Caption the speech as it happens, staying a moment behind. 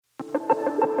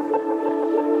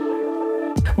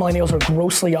Millennials are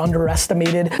grossly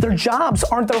underestimated. Their jobs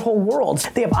aren't their whole worlds.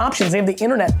 They have options. They have the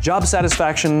internet. Job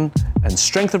satisfaction and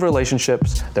strength of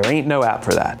relationships, there ain't no app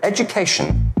for that.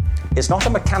 Education is not a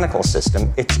mechanical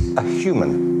system, it's a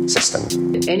human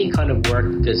system. Any kind of work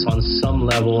that's on some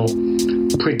level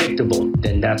predictable,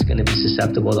 then that's going to be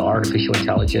susceptible to artificial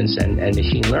intelligence and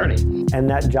machine learning. And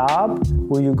that job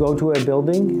where you go to a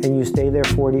building and you stay there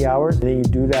 40 hours and then you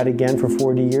do that again for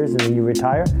 40 years and then you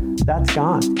retire, that's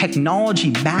gone.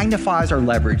 Technology magnifies our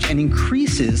leverage and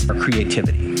increases our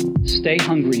creativity. Stay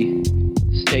hungry,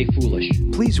 stay foolish.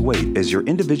 Please wait as your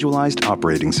individualized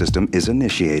operating system is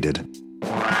initiated.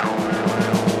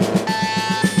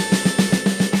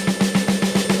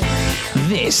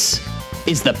 This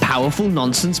is the Powerful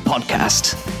Nonsense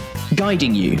Podcast,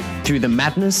 guiding you through the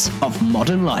madness of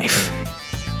modern life.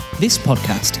 This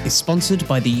podcast is sponsored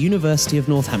by the University of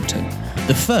Northampton,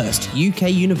 the first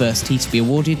UK university to be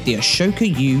awarded the Ashoka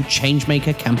U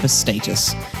Changemaker Campus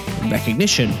status, in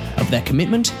recognition of their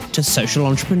commitment to social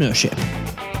entrepreneurship.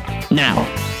 Now,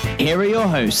 here are your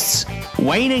hosts,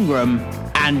 Wayne Ingram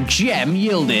and Jem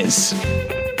Yildiz.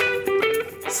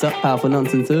 Sup, Powerful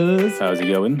Nonsenses? How's it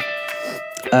going?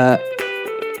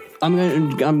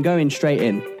 I'm going straight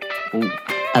in,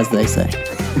 as they say.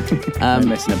 No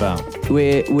messing about.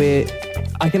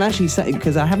 I can actually say,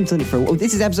 because I haven't done it for a while.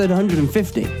 This is episode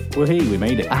 150. We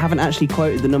made it. I haven't actually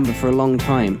quoted the number for a long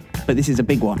time, but this is a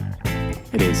big one.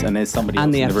 It is, and there's somebody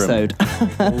and else the in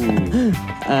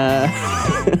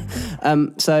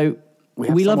episode. So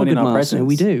we love a good milestone.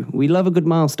 We do. We love a good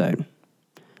milestone.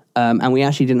 And we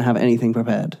actually didn't have anything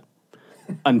prepared.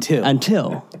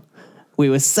 Until we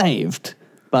were saved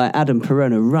by Adam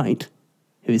Perona Wright,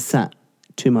 who is sat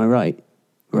to my right,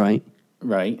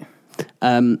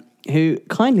 who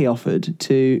kindly offered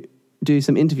to do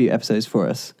some interview episodes for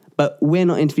us. But we're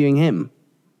not interviewing him.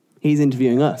 He's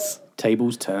interviewing us.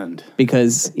 Tables turned.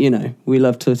 Because, we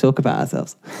love to talk about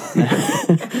ourselves.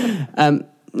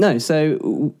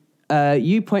 So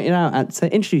you pointed out, so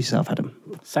introduce yourself, Adam.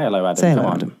 Say hello, Adam. Say hello,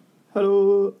 Adam.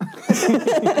 Hello.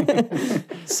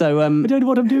 So, I don't know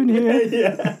what I'm doing here.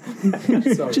 Yeah.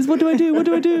 Just what do I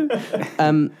do?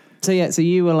 So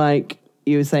you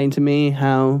were saying to me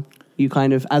how you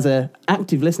kind of, as a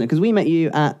active listener, because we met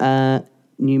you at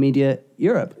New Media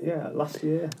Europe. Yeah, last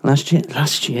year. Last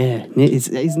year.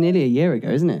 It's nearly a year ago,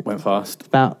 isn't it? Went fast.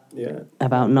 About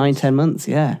 9-10 months,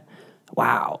 yeah.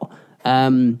 Wow.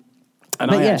 I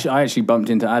actually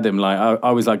bumped into Adam.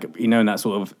 I was in that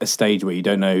sort of a stage where you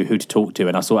don't know who to talk to,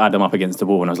 and I saw Adam up against the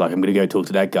wall, and I was like, I'm going to go talk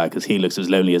to that guy because he looks as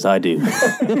lonely as I do.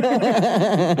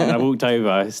 And I walked over,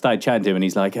 I started chatting to him, and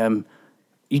he's like,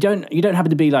 you don't happen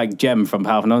to be like Jem from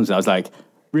Powerful Nonsense? I was like,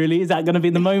 really? Is that going to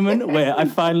be the moment where I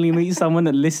finally meet someone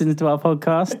that listens to our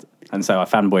podcast? And so I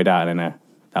fanboyed out, and that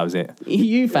was it.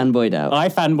 You fanboyed out? I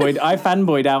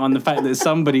fanboyed out on the fact that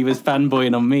somebody was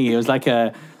fanboying on me. It was like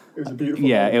It was a beautiful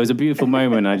moment. It was a beautiful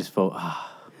moment. I just thought,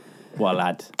 what a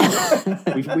lad.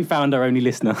 we found our only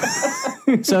listener.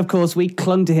 So, of course, we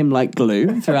clung to him like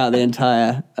glue throughout the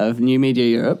entire of New Media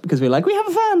Europe because we're like, we have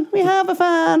a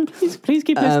fan. Please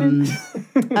keep listening.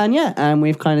 And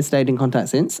we've kind of stayed in contact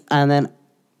since. And then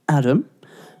Adam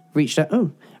reached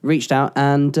out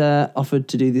and offered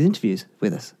to do these interviews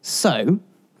with us. So,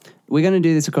 we're going to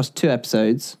do this across 2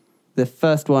 episodes. The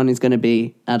first one is going to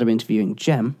be Adam interviewing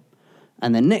Jem.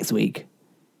 And then next week,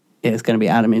 it's going to be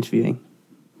Adam interviewing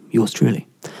yours truly.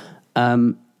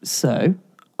 So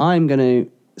I'm going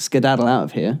to skedaddle out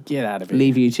of here. Get out of here.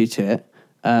 Leave you two to it.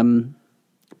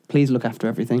 Please look after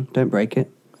everything. Don't break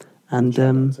it. And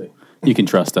you can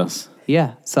trust us.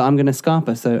 Yeah. So I'm going to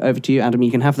Scarpa. So over to you, Adam. You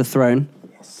can have the throne.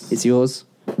 Yes. It's yours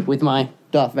with my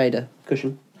Darth Vader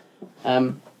cushion.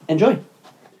 Enjoy.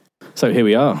 So here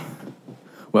we are.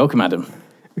 Welcome, Adam.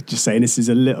 Just saying, this is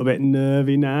a little bit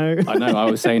nervy now. I know, I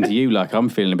was saying to you, I'm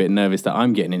feeling a bit nervous that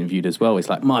I'm getting interviewed as well. It's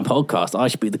like, my podcast, I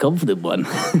should be the confident one.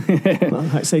 Well,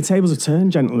 like I say, tables have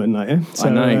turned, gentlemen, So, I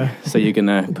know. So you're going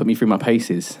to put me through my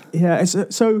paces. Yeah,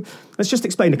 so let's just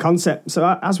explain the concept.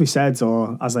 So as we said,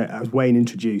 or as Wayne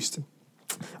introduced,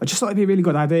 I just thought it'd be a really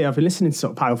good idea. I've been listening to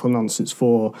sort of Powerful Nonsense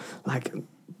for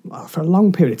a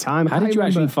long period of time. How did you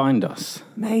actually find us?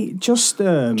 Mate, just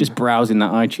browsing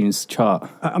that iTunes chart.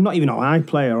 I'm not even on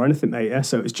iPlayer or anything, mate, yeah?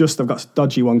 So it's just, I've got a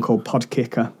dodgy one called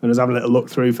Podkicker, and I was having a little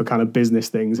look through for kind of business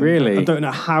things. Really? I don't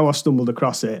know how I stumbled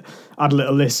across it. I had a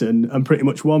little listen, and pretty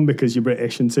much 1, because you're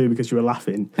British, and 2, because you were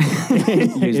laughing.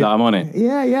 Use that, I'm on it.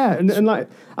 Yeah. And like,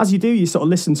 as you do, you sort of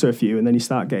listen to a few, and then you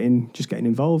start getting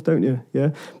involved, don't you?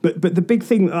 Yeah. But the big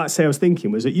thing, like I say, I was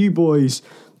thinking was that you boys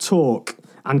talk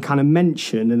and kind of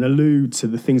mention and allude to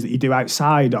the things that you do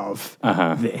outside of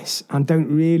this and don't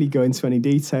really go into any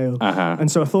detail.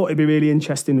 And so I thought it'd be really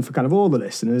interesting for kind of all the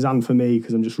listeners and for me,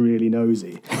 because I'm just really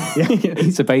nosy.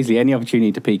 So basically any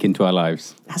opportunity to peek into our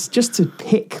lives. That's just to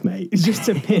pick, mate. It's just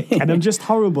to pick. And I'm just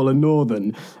horrible and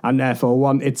northern, and therefore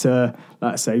wanted to,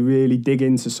 let's say, really dig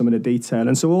into some of the detail.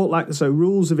 And so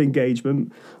rules of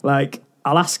engagement, like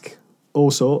I'll ask all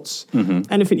sorts.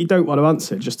 Anything you don't want to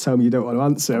answer, just tell me you don't want to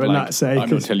answer. Like, and that's say, I'm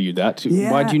not telling you that.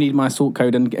 Yeah. Why do you need my sort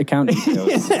code and account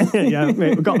details? Yeah,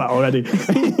 mate, we've got that already.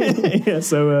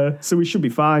 So we should be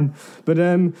fine. But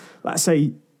let's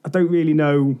say I don't really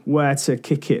know where to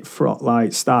kick it from,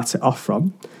 like start it off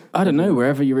from. I don't know,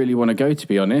 wherever you really want to go, to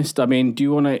be honest. I mean, do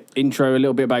you want to intro a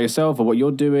little bit about yourself or what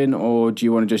you're doing, or do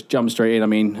you want to just jump straight in? I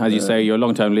mean, as you say, you're a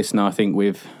long-term listener. I think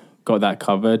we've got that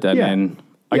covered. And then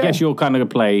I guess you're going to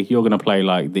play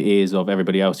like the ears of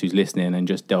everybody else who's listening and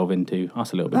just delve into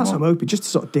us a little bit more. That's what I'm hoping, just to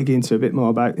sort of dig into a bit more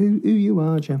about who you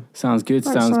are, Jem. Sounds good.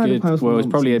 Well, it's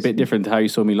probably a bit different to how you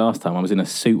saw me last time. I was in a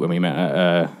suit when we met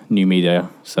at New Media,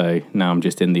 so now I'm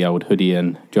just in the old hoodie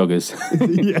and joggers.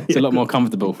 It's a lot more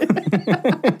comfortable.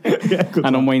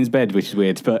 And on Wayne's bed, which is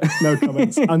weird, but no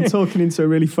comments. I'm talking into a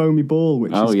really foamy ball,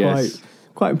 which is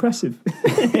quite impressive.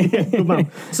 Good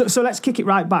man. So let's kick it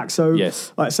right back. So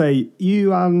let's say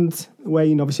you and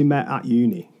Wayne obviously met at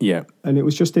uni. Yeah. And it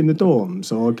was just in the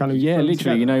dorms or kind of... Yeah, literally.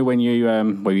 Together? You know, when you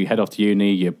head off to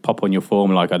uni, you pop on your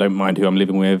form, like, I don't mind who I'm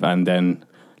living with, and then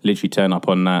literally turn up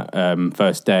on that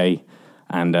first day.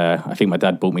 And I think my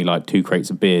dad bought me like 2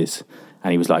 crates of beers.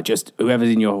 And he was like, just whoever's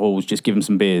in your halls, just give them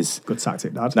some beers. Good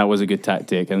tactic, Dad. That was a good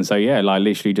tactic. And so, like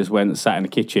literally just went and sat in the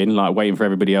kitchen, like waiting for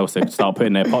everybody else to start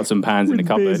putting their pots and pans in the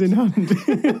cupboard. Beers in hand.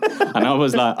 And I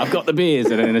was like, I've got the beers.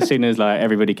 And then as soon as like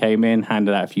everybody came in,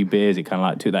 handed out a few beers, it kind of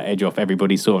like took that edge off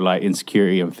everybody's sort of like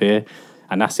insecurity and fear.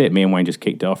 And that's it. Me and Wayne just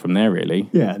kicked it off from there, really.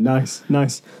 Yeah, nice.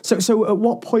 So at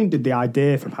what point did the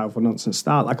idea for Powerful Nonsense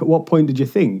start? Like, at what point did you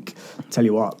think, tell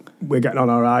you what, we're getting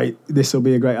on all right, this will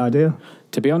be a great idea?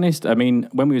 To be honest, I mean,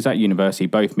 when we was at university,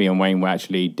 both me and Wayne were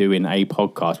actually doing a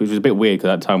podcast, which was a bit weird because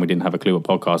at that time we didn't have a clue what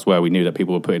podcasts were. We knew that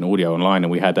people were putting audio online,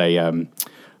 and we had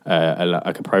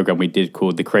a program we did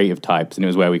called The Creative Types, and it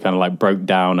was where we kind of like broke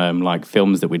down like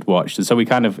films that we'd watched. And so we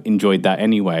kind of enjoyed that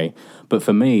anyway. But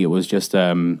for me, it was just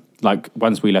like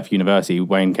once we left university,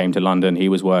 Wayne came to London, he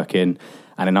was working,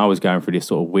 and then I was going through this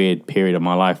sort of weird period of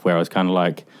my life where I was kind of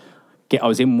like, I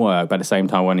was in work, but at the same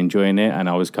time I wasn't enjoying it, and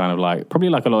I was kind of like, probably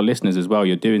like a lot of listeners as well,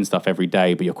 you're doing stuff every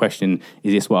day, but you're questioning,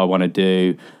 is this what I want to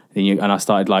do? And I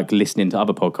started like listening to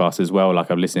other podcasts as well, like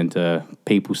I'm listening to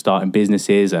people starting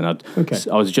businesses, and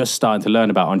I was just starting to learn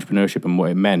about entrepreneurship and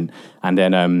what it meant. And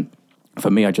then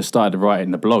for me, I just started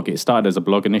writing the blog. It started as a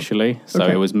blog initially, so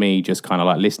it was me just kind of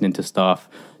like listening to stuff,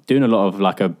 doing a lot of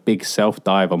like a big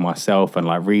self-dive on myself and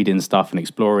like reading stuff and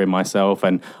exploring myself.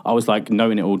 And I was like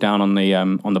noting it all down on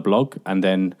the blog. And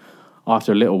then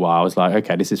after a little while, I was like,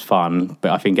 okay, this is fun.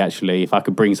 But I think actually if I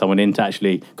could bring someone in to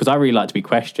actually, because I really like to be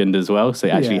questioned as well. So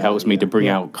it actually helps me to bring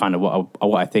out kind of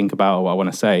what I think about or what I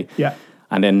want to say. Yeah.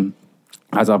 And then,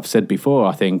 as I've said before,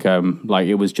 I think like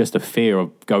it was just a fear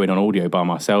of going on audio by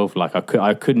myself. Like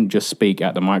I couldn't just speak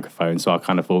at the microphone. So I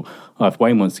kind of thought, oh, if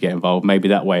Wayne wants to get involved, maybe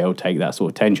that way I'll take that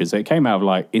sort of tension. So it came out of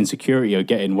like insecurity of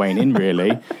getting Wayne in,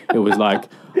 really. It was like,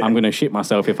 I'm going to shit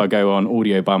myself if I go on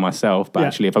audio by myself. But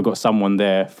actually, if I've got someone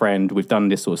there, friend, we've done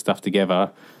this sort of stuff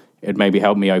together, it maybe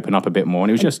helped me open up a bit more.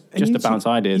 And it was just to bounce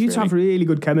ideas. You two have really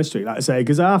good chemistry, like I say,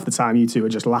 because half the time you two are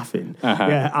just laughing.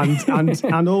 Yeah,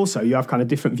 and also you have kind of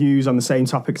different views on the same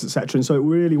topics, etc. And so it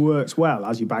really works well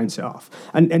as you bounce it off.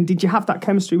 And did you have that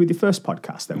chemistry with your first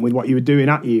podcast then, with what you were doing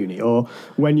at uni? Or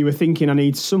when you were thinking, I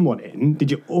need someone in, did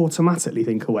you automatically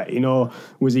think of Wayne? Or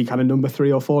was he kind of number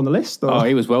 3 or 4 on the list? Or? Oh,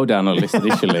 he was well down on the list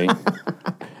initially.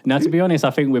 Now, to be honest,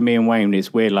 I think with me and Wayne,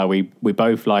 it's weird. Like we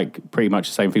both like pretty much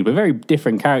the same things. We're very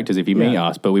different characters if you meet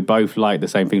us, but we both like the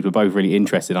same things. We're both really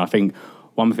interested. And I think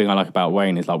one thing I like about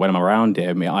Wayne is like when I'm around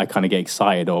him, I kind of get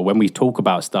excited. Or when we talk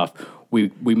about stuff, we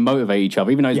motivate each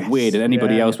other. Even though it's weird, and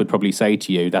anybody else would probably say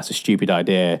to you, "That's a stupid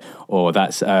idea," or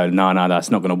 "That's no, that's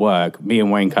not going to work." Me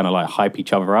and Wayne kind of like hype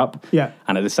each other up. Yeah.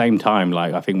 And at the same time,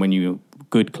 like I think when you're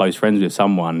good close friends with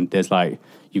someone, there's like,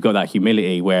 you've got that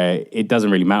humility where it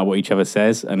doesn't really matter what each other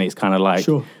says, and it's kind of like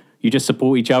you just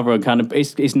support each other, and kind of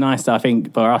it's nice. I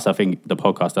think for us, I think the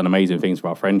podcast done amazing things for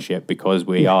our friendship because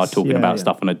we are talking about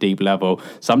stuff on a deep level.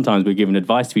 Sometimes we're giving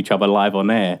advice to each other live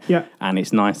on air, and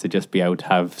it's nice to just be able to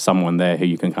have someone there who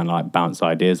you can kind of like bounce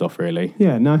ideas off. Really,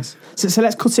 nice. So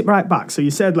let's cut it right back. So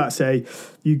you said, let's say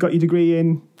you got your degree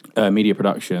in media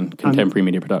production, contemporary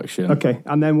media production. Okay,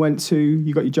 and then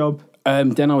you got your job.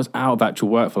 Then I was out of actual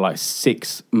work for like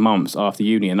 6 months after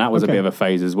uni, and that was a bit of a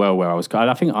phase as well where I was.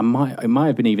 I think it might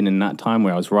have been even in that time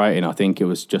where I was writing. I think it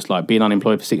was just like being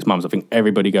unemployed for 6 months. I think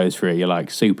everybody goes through it. You're like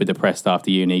super depressed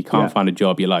after uni, can't find a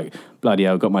job. You're like, bloody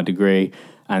hell, got my degree,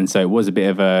 and so it was a bit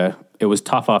of it was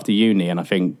tough after uni, and I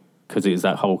think. Because it's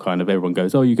that whole kind of everyone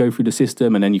goes, oh, you go through the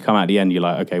system, and then you come out at the end, you're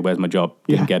like, okay, where's my job?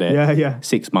 Didn't get it. Yeah.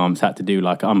 6 months, had to do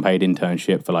like unpaid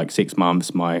internship for like 6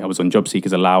 months. I was on job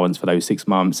seekers allowance for those 6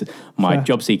 months. My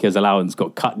job seekers allowance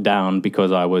got cut down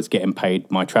because I was getting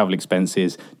paid my travel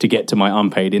expenses to get to my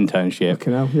unpaid internship.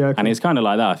 And it's kind of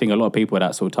like that. I think a lot of people at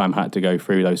that sort of time had to go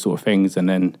through those sort of things, and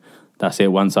then that's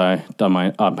it. Once I done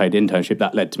my unpaid internship,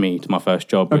 that led to me to my first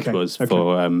job, which was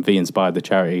for V Inspired, the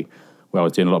charity, where I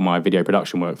was doing a lot of my video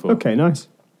production work for. Okay, nice.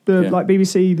 Like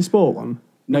BBC, the sport one?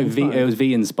 No, it was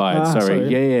V Inspired, sorry.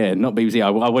 Yeah, not BBC. I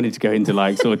wanted to go into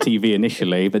like sort of TV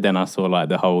initially, but then I saw like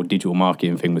the whole digital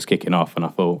marketing thing was kicking off, and I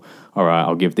thought, all right,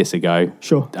 I'll give this a go.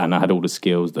 Sure. And I had all the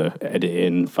skills, the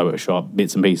editing, Photoshop,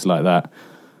 bits and pieces like that.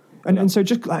 And so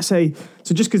just let's say,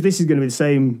 just because this is going to be the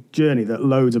same journey that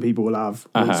loads of people will have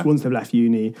once they've left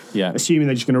uni, assuming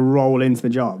they're just going to roll into the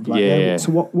job.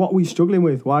 So what were you struggling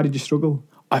with? Why did you struggle?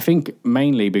 I think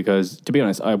mainly because, to be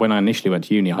honest, when I initially went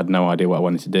to uni, I had no idea what I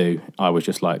wanted to do. I was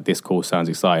just like, this course sounds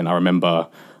exciting. I remember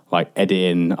like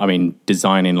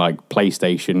designing like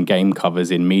PlayStation game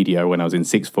covers in media when I was in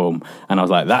sixth form. And I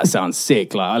was like, that sounds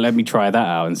sick. Like, let me try that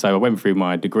out. And so I went through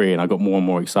my degree and I got more and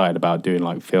more excited about doing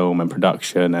like film and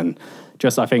production. And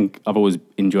just, I think I've always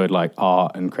enjoyed like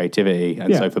art and creativity.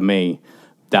 And so for me,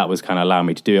 that was kind of allowing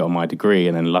me to do it on my degree.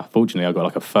 And then fortunately I got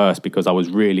like a first because I was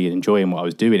really enjoying what I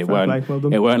was doing. It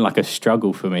weren't like a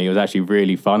struggle for me. It was actually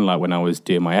really fun. Like when I was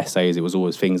doing my essays, it was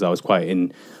always things I was quite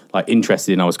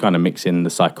interested in. I was kind of mixing the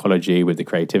psychology with the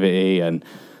creativity. And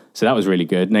so that was really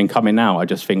good. And then coming out, I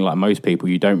just think like most people,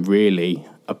 you don't really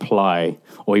apply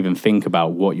or even think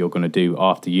about what you're going to do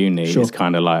after uni. It's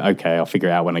kind of like, okay, I'll figure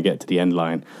it out when I get to the end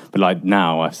line. But like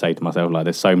now I say to myself, like,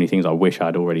 there's so many things I wish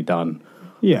I'd already done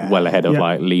well ahead of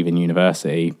like leaving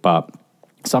university. But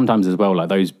sometimes as well, like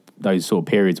those sort of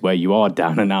periods where you are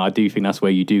down and out, I do think that's where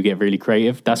you do get really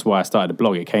creative. That's why I started the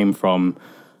blog. It came from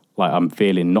like I'm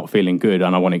not feeling good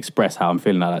and I want to express how I'm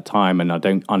feeling at that time, and I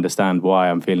don't understand why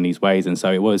I'm feeling these ways. And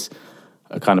so it was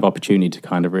a kind of opportunity to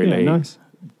kind of really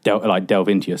delve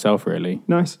into yourself really.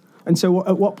 Nice. And so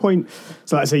at what point,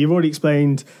 so let's say you've already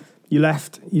explained you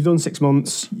left, you've done 6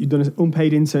 months, you've done an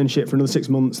unpaid internship for another 6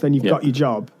 months, then you've got your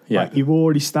job. Like you've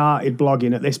already started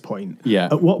blogging at this point.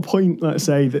 At what point, let's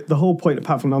say, the whole point of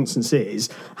Powerful Nonsense is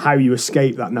how you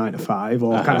escape that 9 to 5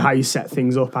 or kind of how you set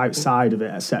things up outside of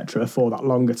it, etc., for that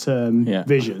longer term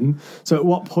vision. So at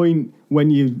what point, when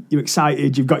you're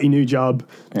excited, you've got your new job,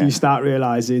 do you start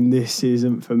realising this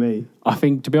isn't for me? I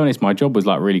think, to be honest, my job was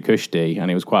like really cushy and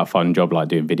it was quite a fun job, like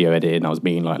doing video editing. I was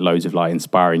meeting like loads of like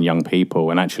inspiring young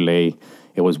people, and actually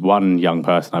it was one young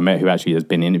person I met who actually has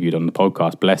been interviewed on the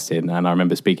podcast, bless him, and I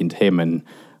remember speaking to him and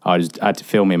I had to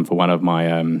film him for one of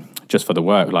my, just for the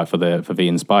work, like for V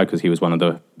Inspired, because he was one of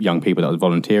the young people that was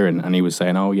volunteering, and he was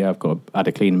saying, oh yeah, had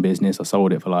a cleaning business, I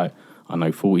sold it for like, I don't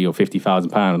know, 40 or 50,000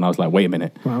 pounds, and I was like, wait a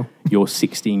minute, you're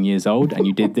 16 years old and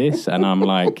you did this? And I'm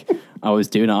like, I was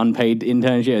doing an unpaid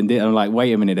internship and I'm like,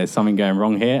 wait a minute, there's something going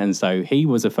wrong here. And so he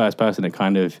was the first person that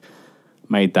kind of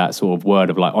made that sort of word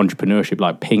of like entrepreneurship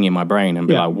like ping in my brain and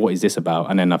be like, what is this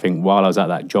about? And then I think while I was at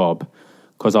that job,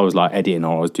 because I was like editing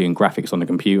or I was doing graphics on the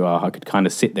computer, I could kind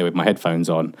of sit there with my headphones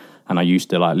on, and I used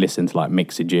to like listen to like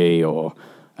Mixergy or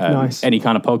any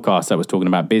kind of podcast that was talking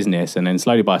about business. And then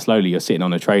slowly you're sitting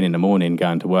on a train in the morning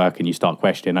going to work and you start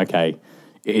questioning, okay,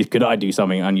 could I do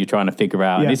something? And you're trying to figure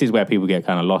out, and this is where people get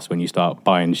kind of lost when you start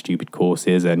buying stupid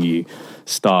courses and you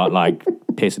start like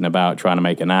pissing about trying to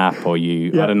make an app, or I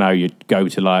don't know, you go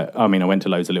to like, I went to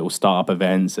loads of little startup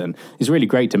events, and it's really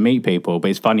great to meet people,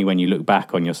 but it's funny when you look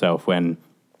back on yourself when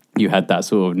you had that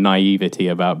sort of naivety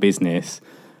about business.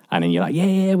 And then you're like,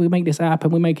 yeah, we make this app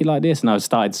and we make it like this. And I've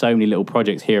started so many little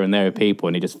projects here and there with people,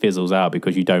 and it just fizzles out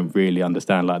because you don't really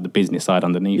understand like the business side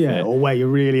underneath it. Or where you're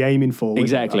really aiming for.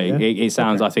 Exactly. It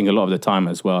sounds, I think a lot of the time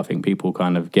as well, I think people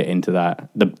kind of get into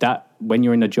that when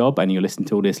you're in a job and you listen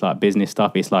to all this like business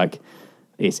stuff, it's like,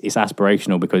 it's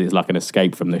aspirational because it's like an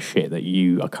escape from the shit that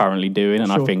you are currently doing.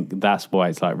 And I think that's why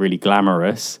it's like really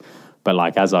glamorous. But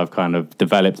like, as I've kind of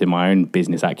developed in my own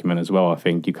business acumen as well, I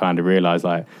think you kind of realize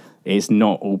like, it's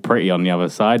not all pretty on the other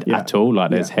side at all. Like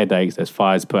there's headaches, there's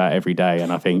fires put out every day.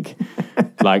 And I think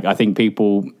I think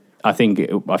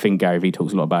Gary Vee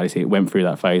talks a lot about this. It went through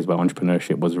that phase where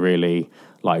entrepreneurship was really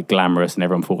like glamorous and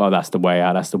everyone thought, oh, that's the way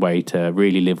out. That's the way to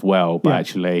really live well. But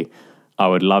actually I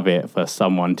would love it for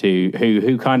someone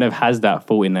who kind of has that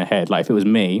thought in their head. Like if it was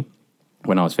me,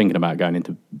 when I was thinking about going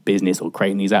into business or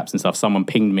creating these apps and stuff, someone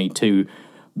pinged me to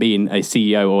being a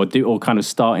CEO or kind of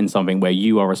starting something where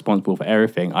you are responsible for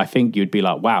everything, I think you'd be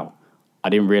like, wow, I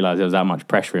didn't realize there was that much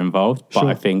pressure involved. But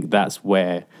I think that's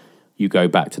where you go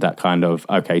back to that kind of,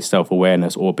 okay,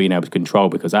 self-awareness or being able to control,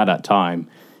 because at that time,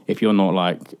 if you're not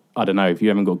like, I don't know, if you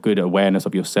haven't got good awareness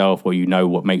of yourself, or you know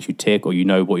what makes you tick, or you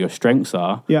know what your strengths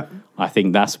are, I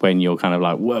think that's when you're kind of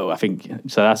like, whoa, I think,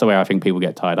 so that's the way I think people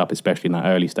get tied up, especially in that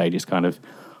early stage, is kind of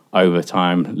over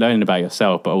time, learning about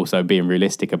yourself, but also being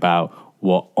realistic about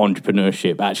what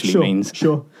entrepreneurship actually means.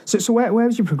 Sure. So where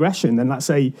was your progression then? Let's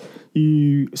say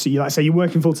you're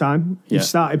working full time. You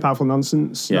started Powerful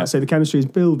Nonsense. Let's say the chemistry is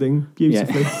building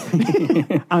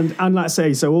beautifully, and let's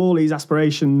say so all these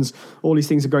aspirations, all these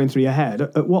things are going through your head.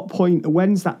 At what point?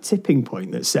 When's that tipping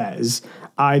point that says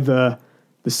either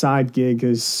the side gig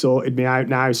has sorted me out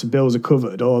now, so bills are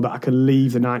covered, or that I can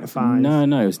leave the 9 to 5?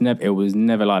 No, it was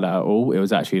never like that at all. It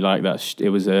was actually like that. It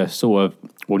was a sort of,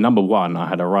 well, number one, I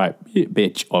had a right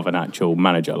bitch of an actual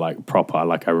manager, like proper,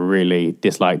 like I really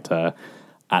disliked her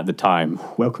at the time.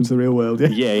 Welcome to the real world.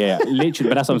 Yeah, literally.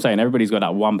 But that's what I'm saying. Everybody's got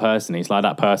that one person. It's like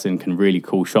that person can really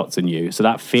call shots on you. So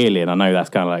that feeling, I know that's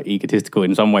kind of like egotistical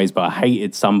in some ways, but I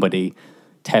hated somebody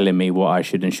telling me what I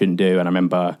should and shouldn't do. And I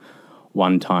remember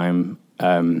one time,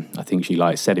 I think she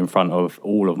like said in front of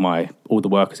all the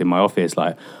workers in my office,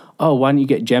 like, oh, why don't you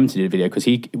get Jem to do the video? Because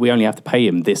we only have to pay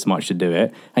him this much to do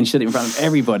it. And she said it in front of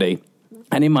everybody.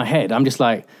 And in my head, I'm just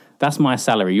like, that's my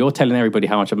salary. You're telling everybody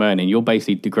how much I'm earning. You're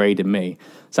basically degrading me.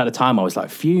 So at the time I was like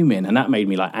fuming, and that made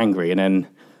me like angry. And then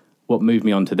what moved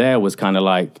me on to there was kind of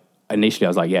like, initially I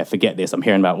was like, yeah, forget this. I'm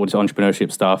hearing about all this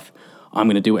entrepreneurship stuff. I'm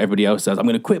going to do what everybody else does. I'm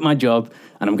going to quit my job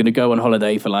and I'm going to go on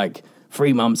holiday for like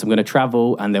 3 months. I'm going to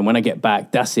travel. And then when I get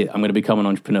back, that's it. I'm going to become an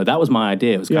entrepreneur. That was my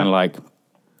idea. It was kind of like,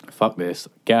 fuck this,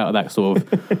 get out of that sort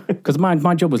of, because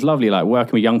my job was lovely, like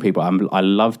working with young people. I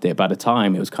loved it, but at the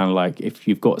time it was kind of like, if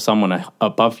you've got someone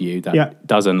above you that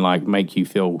doesn't like make you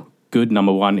feel good,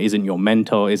 number one, isn't your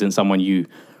mentor, isn't someone you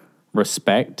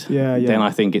respect, then I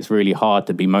think it's really hard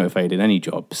to be motivated in any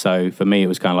job. So for me, it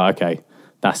was kind of like, okay,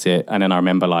 that's it. And then I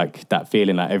remember like that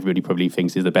feeling that everybody probably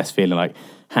thinks is the best feeling, like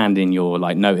handing your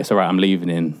like notice, all right, I'm leaving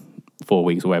in 4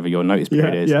 weeks or whatever your notice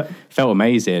period is. Felt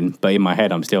amazing, but in my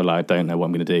head I'm still like, I don't know what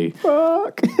I'm going to do.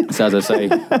 Fuck. So as I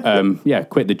say,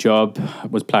 quit the job,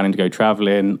 was planning to go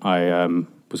traveling. I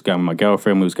was going with my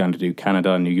girlfriend, we was going to do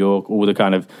Canada and New York, all the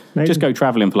kind of, just go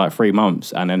traveling for like 3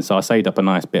 months. And then so I saved up a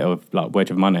nice bit of like wedge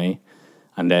of money,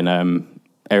 and then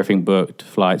everything booked,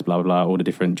 flights, blah, blah, blah, all the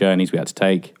different journeys we had to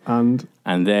take. And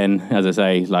then, as I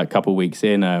say, like a couple of weeks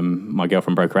in, my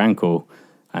girlfriend broke her ankle.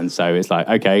 And so it's like,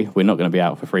 okay, we're not going to be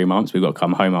out for 3 months. We've got to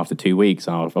come home after 2 weeks.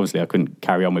 And obviously I couldn't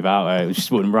carry on without her. It just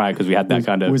wasn't right, because we had that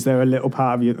kind of... Was there a little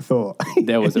part of you that thought?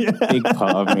 There was a big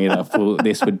part of me that thought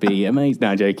this would be amazing.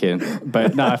 No, joking.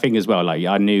 But no, I think as well, like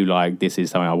I knew like this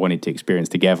is something I wanted to experience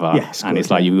together. Yes, and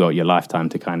it's like you've got your lifetime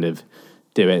to kind of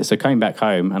do it. So coming back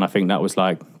home, and I think that was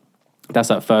like, that's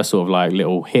that first sort of like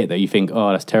little hit that you think,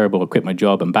 oh, that's terrible, I quit my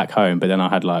job and back home. But then I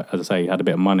had like, as I say, had a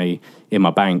bit of money in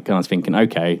my bank, and I was thinking,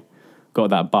 okay, got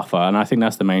that buffer. And I think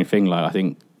that's the main thing. Like I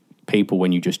think people,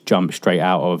 when you just jump straight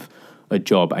out of a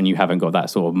job and you haven't got that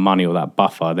sort of money or that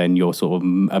buffer, then your sort of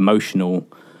emotional,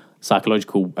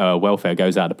 psychological welfare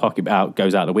goes out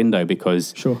the window.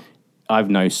 Because I've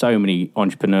known so many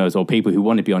entrepreneurs or people who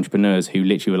want to be entrepreneurs who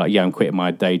literally were like, yeah, I'm quitting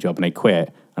my day job, and they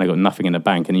quit and I got nothing in the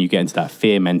bank. And then you get into that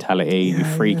fear mentality, you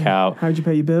freak out. How do you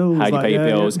pay your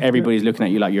bills? Everybody's looking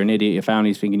at you like you're an idiot. Your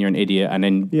family's thinking you're an idiot. And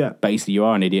then basically you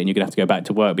are an idiot, and you're going to have to go back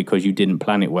to work because you didn't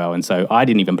plan it well. And so I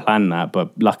didn't even plan that.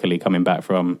 But luckily, coming back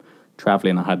from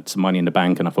traveling, I had some money in the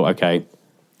bank, and I thought, okay,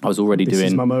 I was already this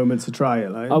is my moment to try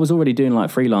it. Like. I was already doing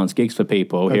like freelance gigs for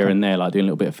people here and there, like doing a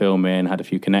little bit of filming, had a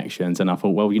few connections. And I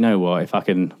thought, well, you know what, if I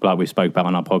can, like we spoke about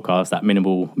on our podcast, that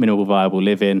minimal viable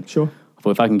living. I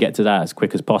thought if I can get to that as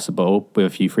quick as possible with a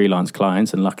few freelance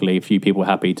clients, and luckily a few people were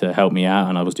happy to help me out,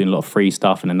 and I was doing a lot of free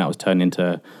stuff, and then that was turned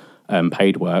into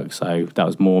paid work. So that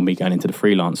was more me going into the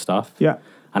freelance stuff.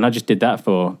 And I just did that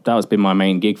that's been my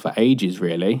main gig for ages,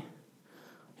 really.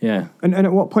 Yeah. And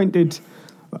at what point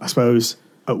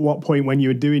when you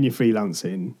were doing your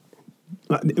freelancing,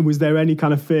 like, was there any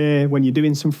kind of fear when you're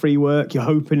doing some free work, you're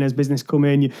hoping there's business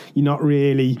coming, you're not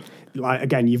really, like,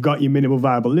 again, you've got your minimal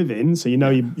viable living, so you know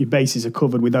your bases are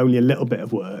covered with only a little bit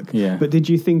of work. But did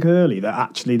you think early that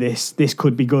actually this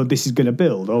could be good, this is going to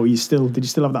build, or did you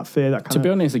still have that fear? That kind to be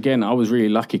honest, again, I was really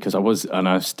lucky because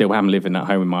I still am living at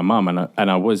home with my mum, and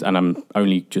I'm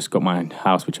only just got my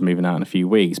house, which I'm moving out in a few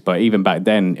weeks. But even back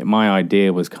then, my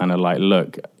idea was kind of like,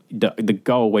 look, the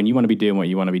goal, when you want to be doing what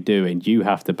you want to be doing, you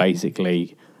have to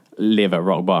basically live at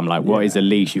rock bottom. Like, what is the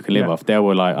least you can live off? There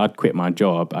were like, I'd quit my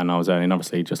job and I was earning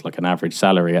obviously just like an average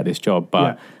salary at this job,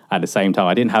 but at the same time,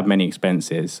 I didn't have many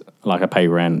expenses. Like, I pay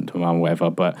rent or whatever,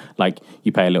 but like,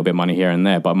 you pay a little bit of money here and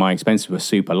there, but my expenses were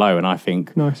super low. And I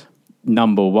think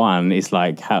number one is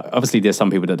like, how, obviously there's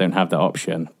some people that don't have that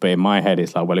option, but in my head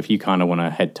it's like, well, if you kind of want to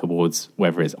head towards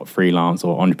whether it's freelance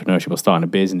or entrepreneurship or starting a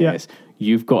business,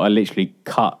 you've got to literally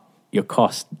cut your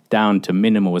costs down to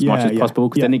minimal as much as possible,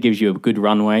 because then it gives you a good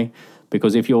runway.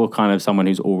 Because if you're kind of someone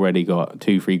who's already got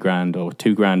 $2-3 grand or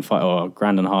 $2,000 or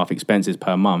 $1.5 expenses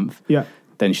per month,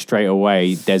 then straight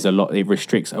away there's a lot, it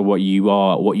restricts what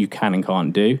you can and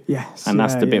can't do. And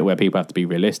that's the bit where people have to be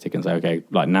realistic and say, okay,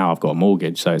 like now I've got a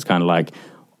mortgage, so it's kind of like,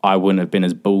 I wouldn't have been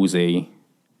as ballsy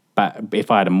back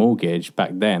if I had a mortgage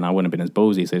back then. I wouldn't have been as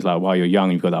ballsy. So it's like, while you're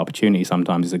young, you've got the opportunity.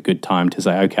 Sometimes it's a good time to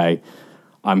say, okay,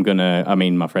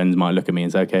 my friends might look at me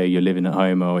and say, okay, you're living at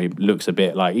home, or it looks a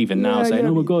bit like, even now saying,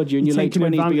 oh my God, you're in your late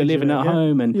 20s, but you're living at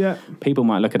home. And people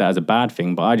might look at that as a bad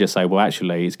thing, but I just say, well,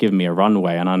 actually, it's given me a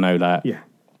runway. And I know that,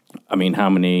 I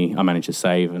managed to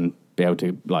save and be able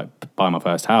to like buy my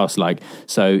first house. Like,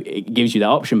 so it gives you that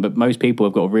option, but most people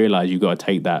have got to realize you've got to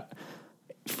take that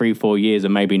 3-4 years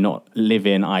and maybe not live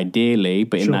in ideally,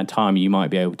 but in that time you might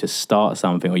be able to start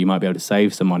something, or you might be able to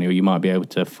save some money, or you might be able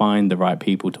to find the right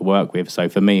people to work with. So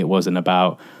for me, it wasn't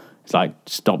about, it's like,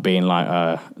 stop being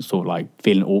like sort of like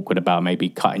feeling awkward about maybe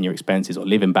cutting your expenses or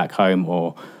living back home,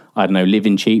 or I don't know,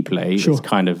 living cheaply. It's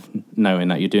kind of knowing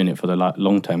that you're doing it for the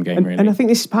long-term game, really. And I think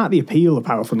this is part of the appeal of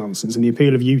Powerful Nonsense, and the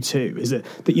appeal of you too, is that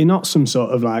you're not some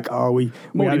sort of like, we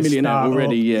had a start-up.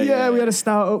 Already, we had a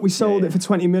start-up, we sold it for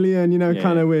 20 million,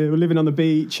 kind of, we're living on the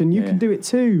beach, and you can do it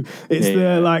too. It's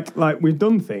like we've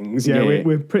done things,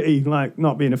 we're pretty, like,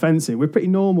 not being offensive, we're pretty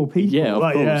normal people. Yeah, of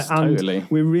course, and totally.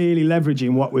 We're really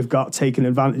leveraging what we've got, taking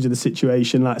advantage of the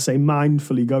situation, like say,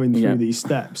 mindfully going through these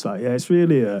steps. Like, it's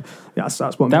really, that's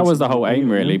what that was the whole aim,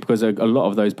 really, because a lot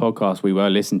of those podcasts we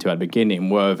were listening to at the beginning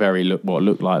were what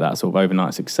looked like that sort of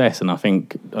overnight success. And I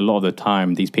think a lot of the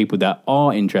time, these people that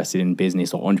are interested in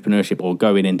business or entrepreneurship or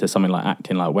going into something like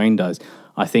acting like Wayne does,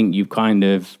 I think you've kind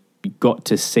of got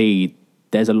to see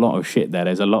there's a lot of shit there.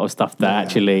 There's a lot of stuff that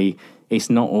actually,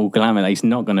 it's not all glamour. It's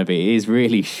not going to be. It is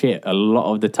really shit a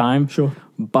lot of the time. Sure.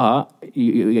 But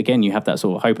you have that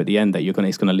sort of hope at the end that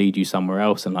it's going to lead you somewhere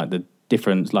else, and like the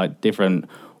different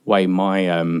way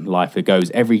my life goes.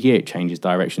 Every year it changes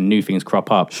direction, new things crop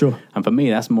up. Sure. And for me,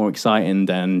 that's more exciting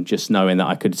than just knowing that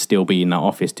I could still be in that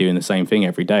office doing the same thing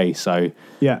every day. So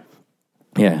yeah,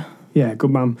 good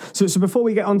man. So before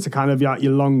we get on to kind of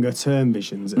your longer term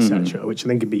visions, etc., which I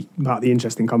think could be part of the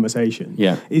interesting conversation,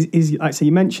 is like, so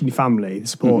you mentioned your family, the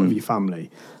support of your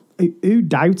family. Who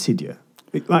doubted you?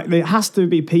 Like, there has to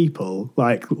be people,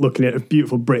 like, looking at a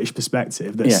beautiful British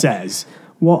perspective that says,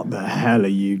 what the hell are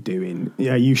you doing?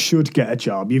 Yeah, you should get a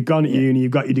job. You've gone at uni,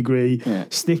 you've got your degree,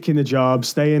 stick in the job,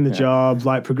 stay in the job,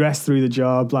 like, progress through the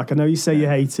job. Like, I know you say you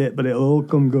hate it, but it'll all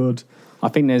come good. I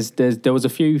think there was a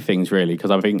few things, really, because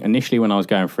I think initially when I was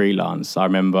going freelance, I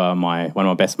remember one of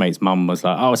my best mates' mum was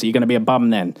like, oh, so you're going to be a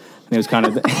bum then? And it was kind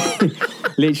of,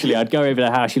 literally, I'd go over to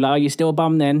the house, she's like, oh, you're still a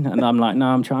bum then? And I'm like, no,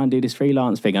 I'm trying to do this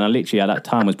freelance thing. And I literally, at that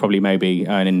time, was probably maybe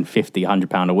earning £50,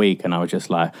 £100 a week. And I was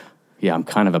just like, yeah, I'm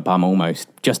kind of a bum almost,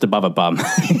 just above a bum.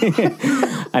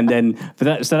 And then,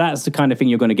 so that's the kind of thing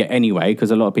you're going to get anyway,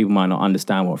 because a lot of people might not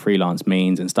understand what freelance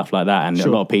means and stuff like that. And a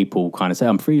lot of people kind of say,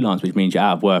 I'm freelance, which means you're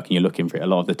out of work and you're looking for it a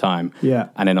lot of the time. Yeah.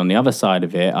 And then on the other side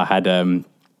of it, I had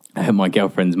my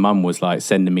girlfriend's mum was like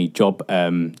sending me job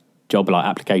like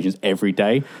applications every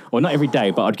day, or not every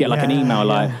day, but I'd get like an email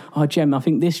like, oh, Jem, I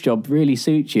think this job really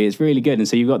suits you. It's really good. And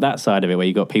so you've got that side of it where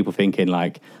you've got people thinking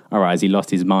like, all right, has he lost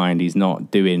his mind? He's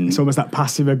not doing... It's almost like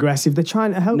passive aggressive. They're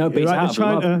trying to help you, but it's right?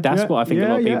 out of love. That's what I think a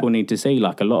lot of people need to see.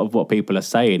 Like, a lot of what people are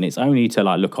saying, it's only to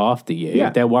like look after you. Yeah.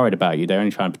 They're worried about you. They're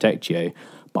only trying to protect you.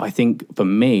 But I think for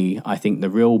me, the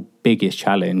real biggest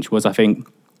challenge was, and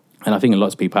I think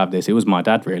lots of people have this, it was my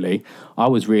dad really. I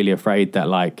was really afraid that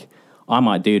like, I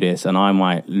might do this and I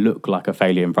might look like a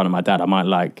failure in front of my dad. I might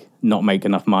like not make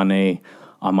enough money.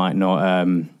 I might not,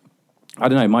 I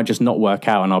don't know, it might just not work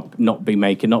out, and I'll not be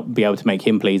able to make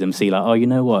him pleased and see like, oh, you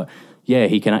know what? Yeah,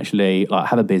 he can actually like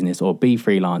have a business or be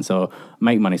freelance or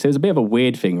make money. So it's a bit of a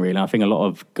weird thing, really. I think a lot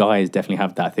of guys definitely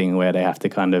have that thing where they have to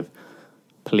kind of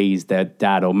please their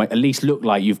dad or at least look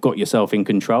like you've got yourself in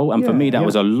control. And for me, that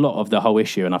was a lot of the whole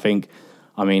issue. And I think,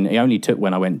 it only took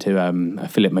when I went to a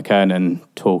Philip McKernan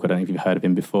talk. I don't know if you've heard of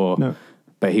him before. No.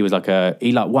 But he was like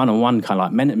one-on-one kind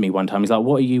of like mentored me one time. He's like,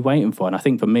 what are you waiting for? And I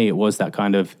think for me, it was that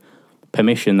kind of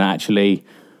permission that actually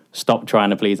stop trying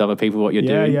to please other people what you're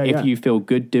doing. Yeah, if you feel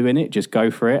good doing it, just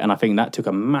go for it. And I think that took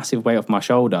a massive weight off my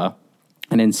shoulder.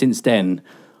 And then since then,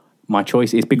 my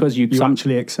choice is because you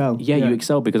actually excel. Yeah, you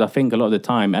excel because I think a lot of the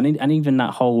time, and even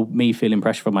that whole me feeling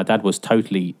pressure from my dad was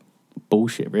totally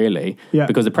bullshit, really. Yeah.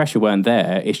 Because the pressure weren't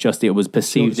there. It's just it was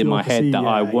perceived in my head that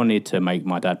I wanted to make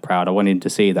my dad proud. I wanted him to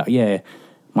see that,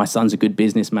 my son's a good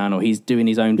businessman, or he's doing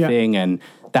his own thing, and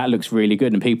that looks really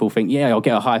good. And people think, I'll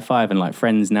get a high five, and like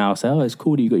friends now say, it's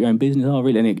cool that you got your own business. Oh,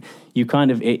 really? And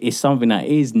it's something that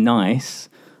is nice,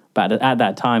 but at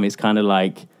that time, it's kind of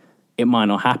like it might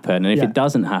not happen. And if it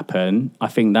doesn't happen, I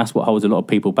think that's what holds a lot of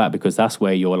people back, because that's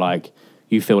where you're like,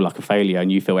 you feel like a failure, and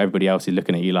you feel everybody else is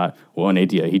looking at you like, what an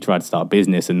idiot. He tried to start a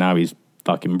business and now he's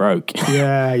fucking broke.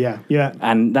 Yeah.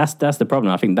 And that's the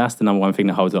problem. I think that's the number one thing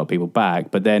that holds a lot of people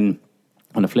back. But then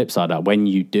on the flip side of that, when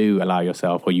you do allow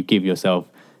yourself, or you give yourself,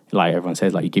 like everyone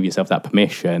says, like you give yourself that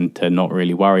permission to not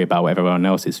really worry about what everyone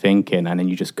else is thinking, and then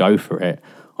you just go for it,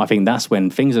 I think that's when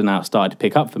things are now started to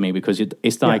pick up for me, because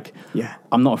it's like,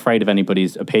 I'm not afraid of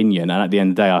anybody's opinion. And at the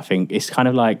end of the day, I think it's kind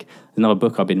of like another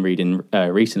book I've been reading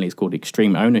recently. It's called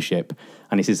Extreme Ownership.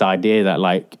 And it's this idea that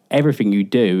like everything you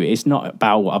do, it's not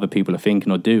about what other people are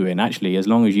thinking or doing. Actually, as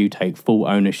long as you take full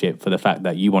ownership for the fact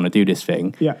that you want to do this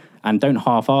thing, and don't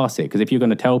half-arse it. Because if you're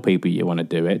going to tell people you want to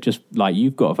do it, just like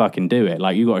you've got to fucking do it.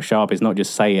 Like you've got to sharp. It's not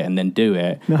just say it and then do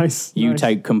it. You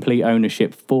take complete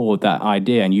ownership for that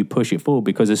idea and you push it forward.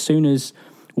 Because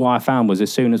what I found was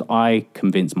as soon as I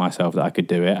convinced myself that I could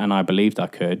do it, and I believed I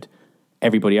could,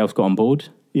 everybody else got on board.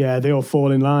 Yeah, they all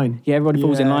fall in line. Yeah, everybody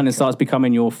falls in line and starts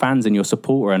becoming your fans and your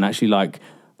supporter, and actually like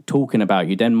talking about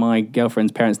you. Then my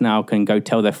girlfriend's parents now can go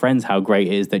tell their friends how great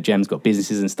it is that Gem's got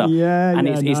businesses and stuff.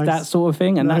 It's that sort of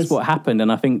thing, and that's what happened.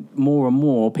 And I think more and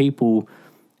more people,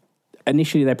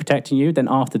 initially they're protecting you, then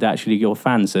after that actually you're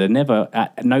fans. So they're never,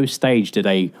 at no stage do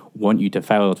they want you to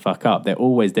fail or fuck up. They're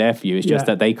always there for you. It's just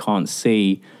that they can't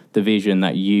see the vision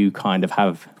that you kind of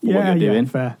have for what you're doing.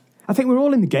 Fair. I think we're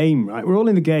all in the game, right? We're all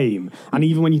in the game. And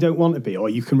even when you don't want to be, or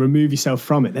you can remove yourself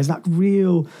from it, there's that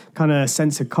real kind of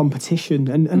sense of competition.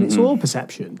 And it's all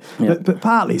perception. Yeah. But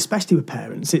partly, especially with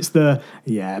parents, it's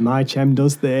my Chem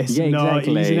does this. Yeah,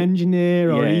 exactly. He's an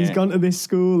engineer, or he's gone to this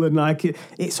school. And like,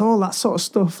 it's all that sort of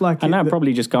stuff. And that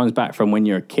probably just comes back from when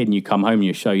you're a kid and you come home and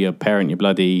you show your parent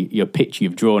your picture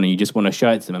you've drawn, and you just want to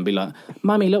show it to them and be like,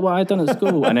 Mummy, look what I've done at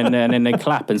school. and then they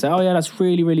clap and say, oh yeah, that's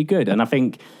really, really good. And I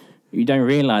think you don't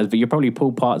realise, but you probably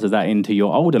pull parts of that into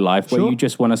your older life where you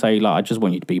just want to say, like, I just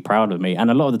want you to be proud of me. And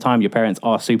a lot of the time, your parents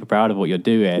are super proud of what you're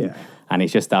doing. Yeah. And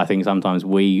it's just that I think sometimes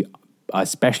we,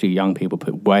 especially young people,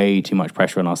 put way too much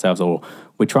pressure on ourselves, or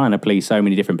we're trying to please so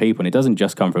many different people. And it doesn't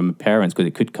just come from parents, because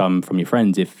it could come from your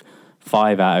friends. If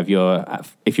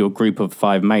your group of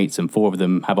 5 mates and 4 of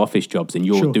them have office jobs and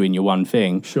you're doing your one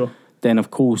thing, then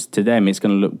of course to them it's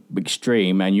going to look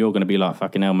extreme, and you're going to be like,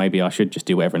 fucking hell, maybe I should just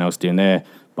do what everyone else is doing there,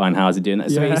 buying houses, doing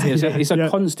that. So it's a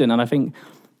constant, and I think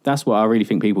that's what I really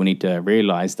think people need to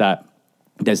realise, that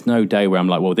there's no day where I'm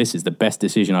like, well, this is the best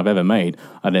decision I've ever made.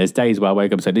 And there's days where I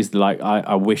wake up and say, this is like,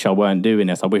 I wish I weren't doing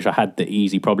this. I wish I had the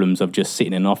easy problems of just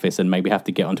sitting in an office and maybe have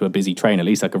to get onto a busy train. At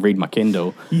least I could read my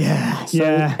Kindle. Yeah.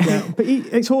 But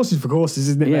it's horses for courses,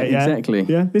 isn't it, mate? Yeah, exactly.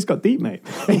 Yeah, this got deep, mate.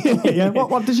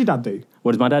 What does your dad do?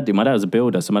 What does my dad do? My dad was a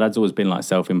builder, so my dad's always been like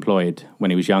self-employed when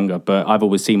he was younger, but I've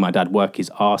always seen my dad work his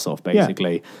arse off,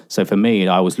 basically. Yeah. So for me,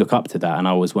 I always look up to that, and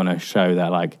I always want to show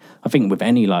that, like, I think with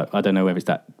any, like, I don't know whether it's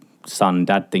that son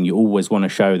dad thing, you always want to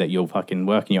show that you're fucking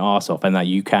working your arse off and that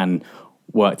you can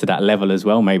work to that level as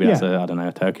well. Maybe that's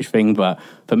a Turkish thing, but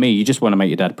for me, you just want to make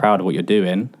your dad proud of what you're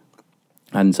doing.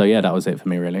 And so that was it for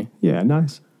me, really. Yeah,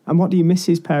 nice. And what do you miss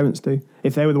his parents do?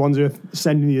 If they were the ones who are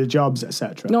sending you the jobs,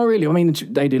 etc. Not really. I mean,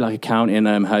 they do like accounting.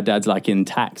 Her dad's like in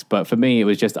tax. But for me, it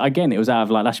was just, again, it was out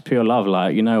of like, that's pure love.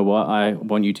 Like, you know what? I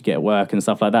want you to get work and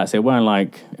stuff like that. So it weren't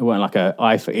like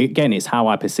again, it's how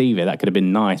I perceive it. That could have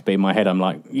been nice. But in my head, I'm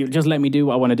like, you just let me do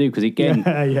what I want to do. Because again,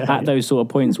 at those sort of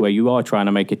points where you are trying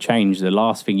to make a change, the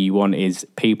last thing you want is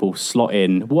people slot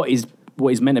in what is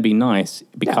meant to be nice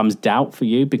becomes doubt for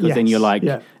you. Because then you're like...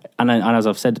 Yeah. And as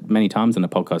I've said many times in the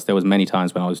podcast, there was many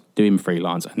times when I was doing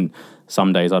freelance, and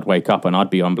some days I'd wake up and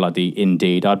I'd be on bloody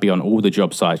Indeed. I'd be on all the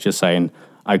job sites just saying,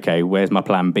 okay, where's my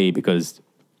plan B? Because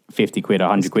 50 quid,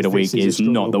 100 quid a week is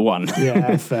not the one.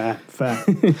 Yeah, fair.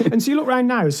 And so you look around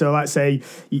now, so let's say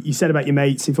you said about your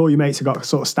mates, if all your mates have got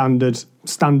sort of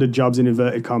standard jobs in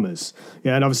inverted commas,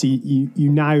 and obviously you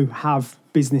now have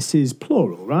businesses,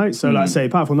 plural, right? So let's say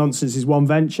Powerful Nonsense is one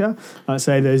venture. Let's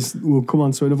say we'll come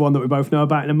on to another one that we both know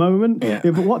about in a moment. Yeah,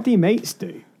 but what do your mates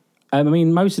do? I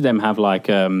mean, most of them have like,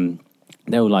 they'll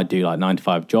like do like 9 to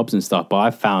 5 jobs and stuff, but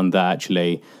I've found that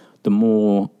actually the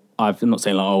more I'm not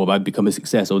saying like, oh, I've become a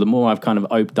success, or the more I've kind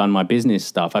of done my business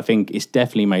stuff, I think it's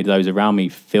definitely made those around me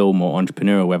feel more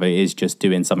entrepreneurial, whether it is just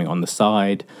doing something on the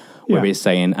side, whether it's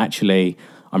saying, actually,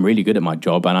 I'm really good at my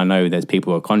job, and I know there's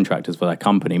people who are contractors for that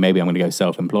company. Maybe I'm going to go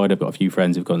self-employed. I've got a few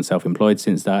friends who've gone self-employed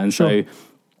since that. And so,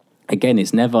 again,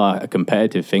 it's never a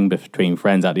competitive thing between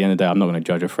friends. At the end of the day, I'm not going to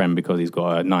judge a friend because he's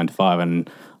got a 9 to 5, and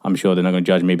I'm sure they're not going to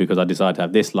judge me because I decide to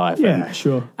have this life. Yeah, and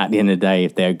sure. At the end of the day,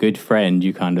 if they're a good friend,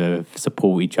 you kind of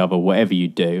support each other, whatever you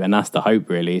do. And that's the hope,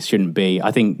 really. It shouldn't be,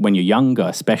 I think when you're younger,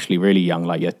 especially really young,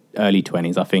 like your early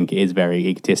 20s, I think it is very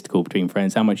egotistical between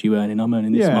friends. How much are you earning? I'm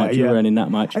earning this much, you're earning that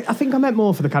much. I think I meant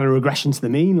more for the kind of regression to the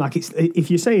mean. Like, it's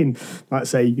if you're saying, let's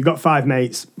say, you've got 5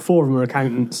 mates, 4 of them are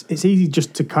accountants, it's easy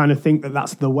just to kind of think that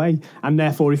that's the way. And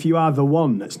therefore, if you are the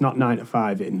one that's not 9 to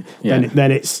 5 in,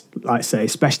 then it's, like say,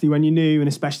 especially when you're new and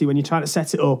especially when you're trying to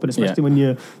set it up, and especially when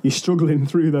you're struggling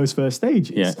through those first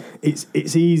stages,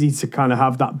 it's easy to kind of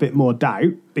have that bit more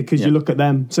doubt because you look at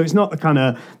them. So it's not the kind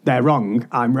of, they're wrong,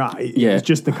 I'm right. It's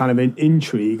just the kind of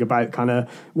intrigue about kind of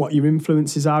what your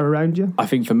influences are around you. I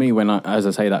think for me, as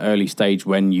I say, that early stage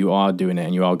when you are doing it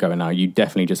and you are going out, you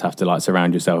definitely just have to like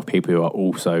surround yourself with people who are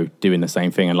also doing the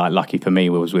same thing. And like, lucky for me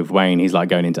was with Wayne, he's like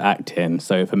going into acting.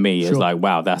 So for me, it's like,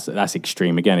 wow, that's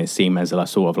extreme. Again, it seemed as like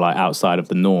sort of like outside of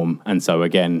the norm. And so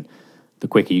again, the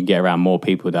quicker you get around more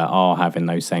people that are having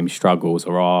those same struggles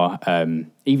or are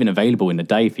even available in the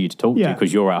day for you to talk to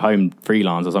because you're at home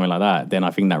freelance or something like that, then I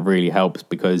think that really helps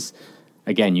because,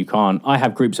 again, I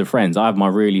have groups of friends. I have my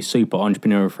really super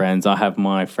entrepreneurial friends. I have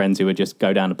my friends who would just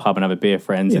go down to the pub and have a beer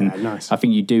friends. I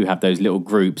think you do have those little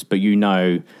groups, but you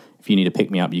know, if you need to pick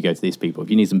me up, you go to these people.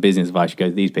 If you need some business advice, you go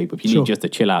to these people. If you need just a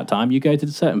chill out time, you go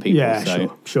to certain people. Yeah,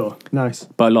 sure. Nice.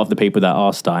 But a lot of the people that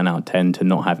are starting out tend to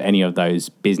not have any of those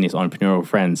business entrepreneurial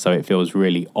friends. So it feels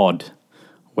really odd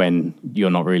when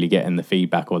you're not really getting the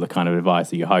feedback or the kind of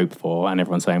advice that you hope for. And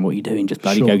everyone's saying, what are you doing? Just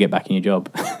bloody go get back in your job.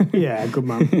 Yeah, good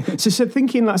man. So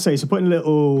thinking, let's say, putting a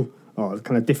little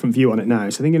kind of different view on it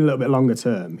now. So thinking a little bit longer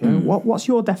term, what's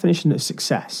your definition of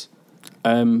success?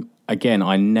 Again,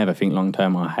 I never think long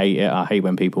term. I hate it. I hate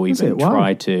when people even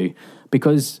try to,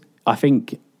 because I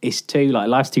think it's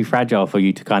life's too fragile for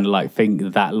you to kind of like think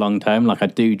that long term. Like I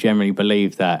do generally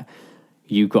believe that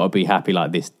you've got to be happy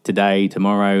like this today,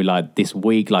 tomorrow, like this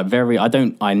week, like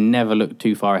I never look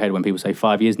too far ahead when people say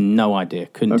 5 years, no idea.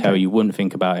 Couldn't tell you, wouldn't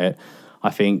think about it. I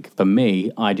think for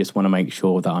me, I just want to make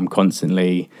sure that I'm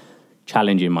constantly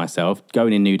challenging myself,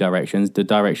 going in new directions. The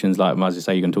directions, like as I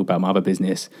say, you're going to talk about my other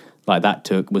business, like that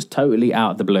was totally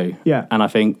out of the blue. Yeah. And I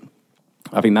think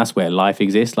that's where life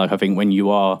exists. Like I think when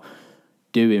you are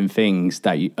doing things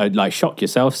that you like shock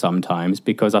yourself sometimes,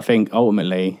 because I think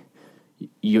ultimately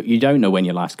you don't know when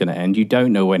your life's going to end. You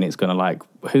don't know when it's going to, like,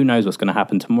 who knows what's going to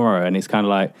happen tomorrow. And it's kind of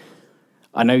like,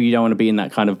 I know you don't want to be in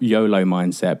that kind of YOLO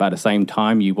mindset, but at the same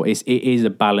time, it is a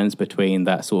balance between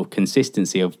that sort of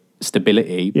consistency of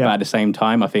stability. But at the same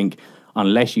time, I think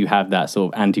unless you have that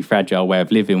sort of anti-fragile way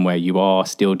of living where you are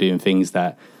still doing things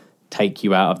that take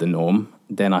you out of the norm,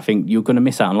 then I think you're going to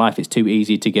miss out on life. It's too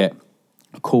easy to get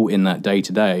caught in that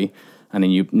day-to-day, and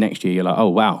then next year you're like, oh,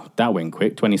 wow, that went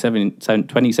quick.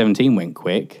 2017 went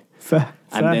quick. Fair.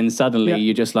 And then suddenly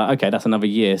you're just like, okay, that's another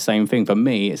year. Same thing. For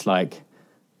me, it's like,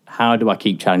 how do I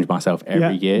keep challenging myself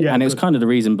every year? And it was kind of the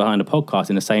reason behind the podcast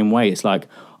in the same way. It's like,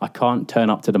 I can't turn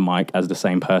up to the mic as the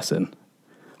same person.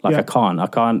 Like I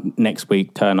can't next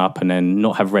week turn up and then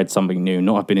not have read something new,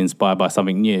 not have been inspired by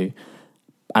something new.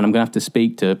 And I'm going to have to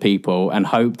speak to people and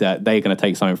hope that they're going to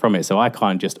take something from it. So I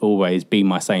can't just always be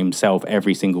my same self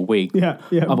every single week.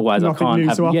 Otherwise I can't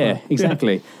have,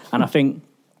 exactly. And I think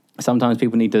sometimes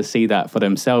people need to see that for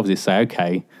themselves, is say,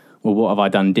 okay, well, what have I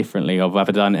done differently? Or have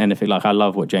I done anything? Like, I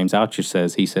love what James Altucher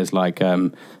says. He says, like,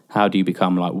 how do you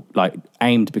become, like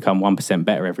aim to become 1%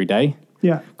 better every day?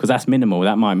 Yeah. Because that's minimal.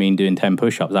 That might mean doing 10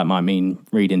 push-ups. That might mean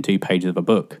reading 2 pages of a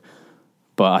book.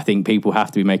 But I think people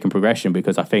have to be making progression,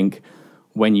 because I think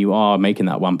when you are making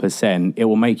that 1%, it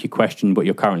will make you question what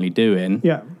you're currently doing.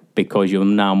 Yeah. Because you're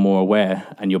now more aware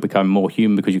and you're becoming more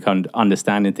human because you're kind of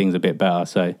understanding things a bit better.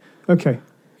 So, okay.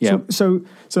 Yeah. So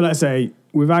let's say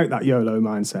without that YOLO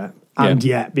mindset, and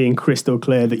yet being crystal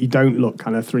clear that you don't look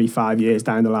kind of 3-5 years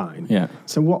down the line. Yeah.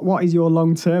 So what is your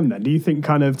long term then? Do you think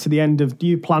kind of to the end of, do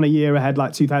you plan a year ahead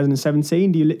like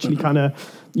 2017? Do you literally kind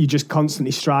of, you just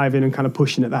constantly striving and kind of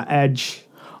pushing at that edge?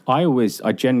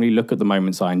 I generally look at the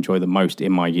moments I enjoy the most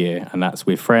in my year, and that's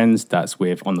with friends, that's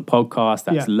with on the podcast,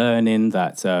 that's learning,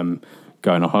 that's going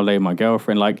on holiday with my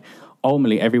girlfriend. Like,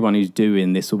 ultimately everyone who's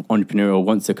doing this entrepreneurial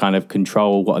wants to kind of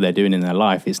control what they're doing in their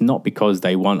life. It's not because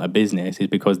they want a business, it's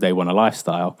because they want a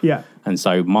lifestyle. Yeah. And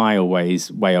so my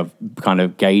always way of kind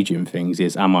of gauging things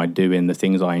is, am I doing the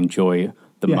things I enjoy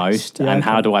the most? Yeah, and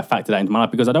how do I factor that into my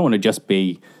life? Because I don't want to just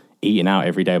be eating out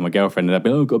every day with my girlfriend and I'd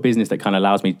be, I've got a business that kind of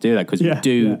allows me to do that. Because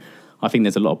I think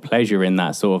there's a lot of pleasure in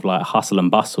that sort of like hustle and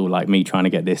bustle, like me trying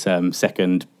to get this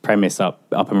second premise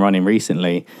up and running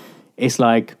recently. It's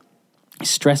like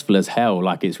stressful as hell.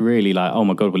 Like it's really like, oh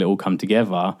my God, will it all come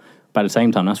together? But at the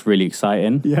same time, that's really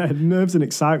exciting. Yeah, nerves and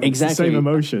excitement. Exactly. It's the same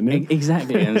emotion. Yeah?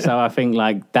 Exactly. And so I think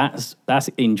like that's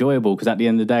enjoyable because at the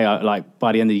end of the day,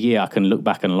 by the end of the year, I can look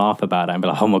back and laugh about it and be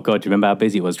like, oh my God, do you remember how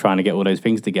busy it was trying to get all those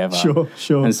things together?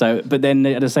 Sure. And so, but then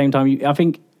at the same time, I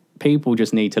think people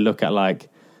just need to look at like,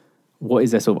 what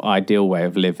is their sort of ideal way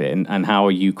of living and how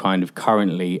are you kind of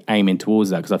currently aiming towards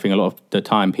that? Because I think a lot of the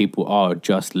time people are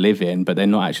just living, but they're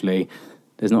not actually...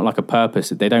 There's not like a purpose.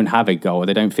 They don't have a goal.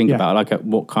 They don't think about like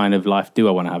what kind of life do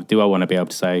I want to have? Do I want to be able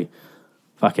to say,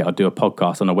 fuck it, I'll do a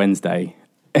podcast on a Wednesday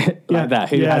like that?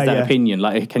 Who has that opinion?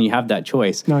 Like, can you have that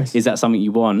choice? Nice. Is that something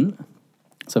you want?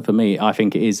 So for me, I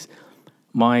think it is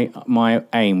my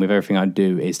aim with everything I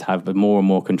do is to have more and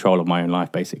more control of my own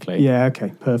life, basically. Yeah,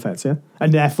 okay, perfect, yeah.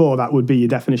 And therefore, that would be your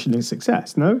definition of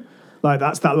success, no? Like,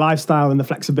 that's that lifestyle and the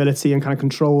flexibility and kind of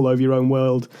control over your own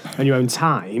world and your own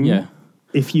time. Yeah.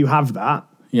 If you have that.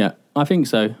 Yeah, I think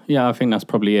so. Yeah, I think that's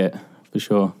probably it, for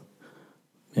sure.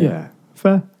 Yeah,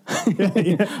 fair.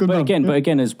 But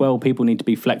again, as well, people need to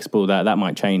be flexible. That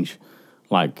might change.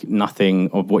 Like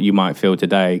nothing of what you might feel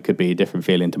today could be a different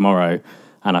feeling tomorrow.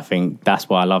 And I think that's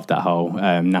why I love that whole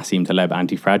Nassim Taleb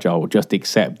anti-fragile. Just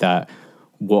accept that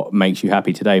what makes you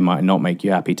happy today might not make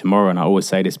you happy tomorrow. And I always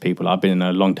say this to people. I've been in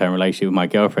a long-term relationship with my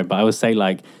girlfriend, but I always say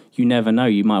like, you never know.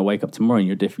 You might wake up tomorrow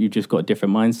and you've just got a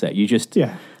different mindset. You just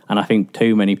And I think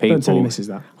too many people... Don't tell your missus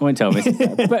that. I won't tell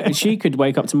Mrs. that. But she could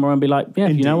wake up tomorrow and be like, yeah,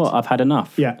 you know what? I've had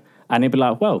enough. Yeah. And it'd be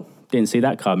like, well, didn't see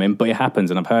that coming, but it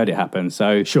happens and I've heard it happen.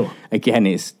 So again,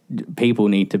 it's people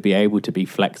need to be able to be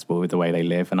flexible with the way they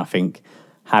live. And I think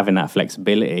having that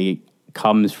flexibility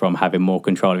comes from having more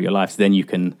control of your life. So then you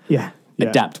can...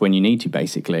 adapt when you need to,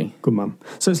 basically. Good man.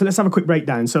 So let's have a quick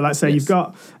breakdown. So let's say you've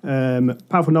got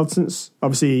Powerful Nonsense,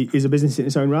 obviously is a business in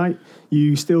its own right.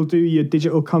 You still do your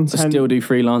digital content. I still do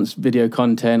freelance video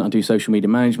content. I do social media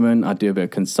management. I do a bit of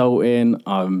consulting.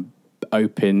 I'm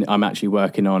actually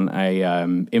working on a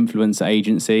influencer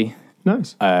agency.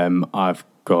 Nice. I've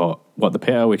got What the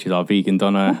Pitter, which is our vegan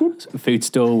doner food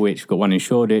stall, which we've got one in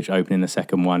Shoreditch, opening the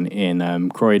second one in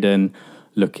Croydon,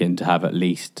 looking to have at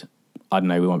least... I don't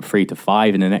know, we want 3 to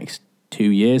 5 in the next 2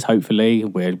 years, hopefully.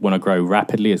 We want to grow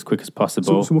rapidly as quick as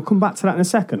possible. So we'll come back to that in a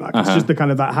second. Like, it's just the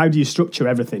kind of that, how do you structure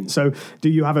everything? So do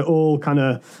you have it all kind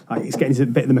of, like, it's getting into a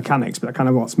bit of the mechanics, but that kind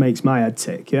of what makes my head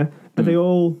tick, yeah? Are they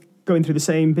all going through the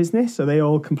same business? Are they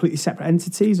all completely separate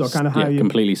entities or kind of how you...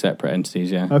 completely separate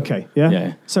entities, yeah. Okay,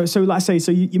 yeah. So let's say,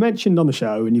 so you mentioned on the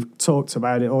show and you've talked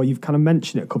about it, or you've kind of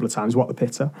mentioned it a couple of times, What the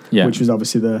Pitter, which was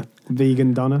obviously the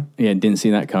vegan doner. Yeah, didn't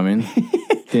see that coming.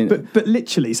 But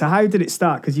literally, so how did it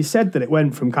start? Because you said that it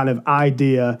went from kind of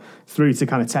idea through to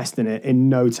kind of testing it in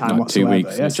no time whatsoever. 2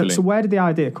 weeks, literally. So where did the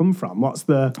idea come from?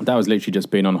 That was literally just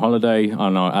being on holiday.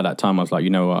 And at that time, I was like, you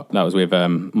know what? That was with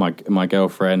my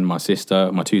girlfriend, my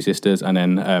sister, my 2 sisters, and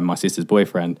then my sister's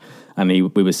boyfriend. And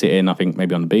we were sitting, I think,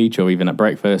 maybe on the beach or even at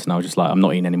breakfast. And I was just like, I'm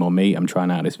not eating any more meat. I'm trying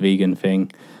out this vegan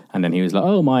thing. And then he was like,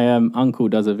 oh, my uncle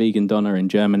does a vegan doner in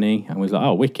Germany. And we was like,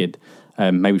 oh, wicked.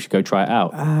 Maybe we should go try it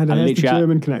out. There's the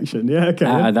German connection. Yeah, okay.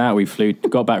 Out of that, we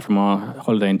got back from our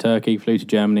holiday in Turkey, flew to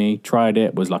Germany, tried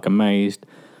it, was like amazed.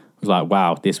 Was like,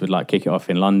 wow, this would like kick it off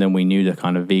in London. We knew the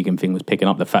kind of vegan thing was picking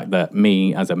up. The fact that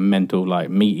me, as a mental like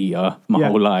meat eater my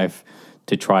whole life,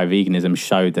 to try veganism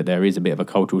showed that there is a bit of a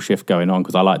cultural shift going on,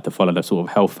 because I like to follow the sort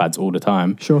of health fads all the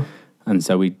time. Sure. And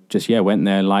so we just, went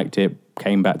there, liked it,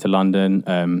 came back to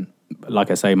London. Like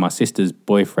I say, my sister's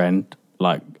boyfriend,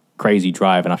 like, crazy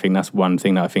drive, and I think that's one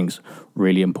thing that I think's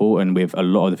really important with a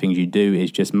lot of the things you do, is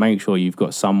just make sure you've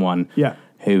got someone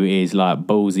who is like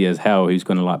ballsy as hell, who's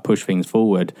going to like push things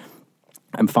forward,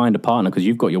 and find a partner, because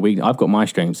you've got your weakness. I've got my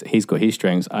strengths, he's got his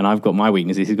strengths, and I've got my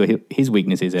weaknesses, he's got his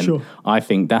weaknesses. And I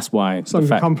think that's why as long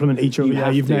as you complement each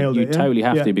other, you've nailed it. You totally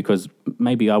have to, because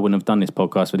maybe I wouldn't have done this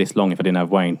podcast for this long if I didn't have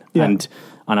Wayne.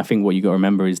 And I think what you got to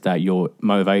remember is that your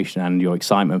motivation and your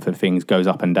excitement for things goes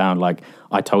up and down. Like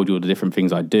I told you all the different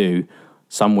things I do.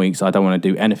 Some weeks I don't want to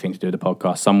do anything to do with the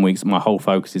podcast. Some weeks my whole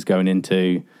focus is going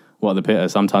into What the Pitter.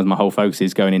 Sometimes my whole focus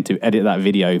is going into edit that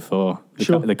video for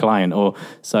the client.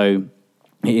 So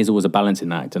it is always a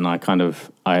balancing act. And I kind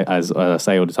of, as I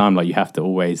say all the time, like you have to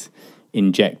always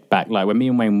inject back. Like when me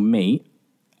and Wayne meet,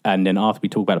 and then after we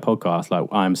talk about the podcast, like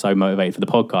I'm so motivated for the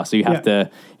podcast. So you have to,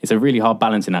 it's a really hard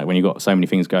balancing act when you've got so many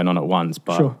things going on at once.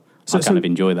 But sure. I kind of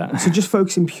enjoy that. So just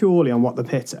focusing purely on What the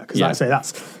Pitter, because like I say,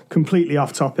 that's completely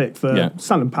off topic for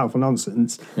standard powerful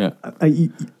nonsense. Yeah.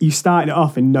 You started it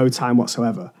off in no time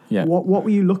whatsoever. Yeah. What were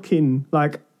you looking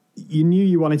like? You knew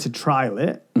you wanted to trial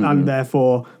it, and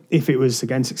therefore, if it was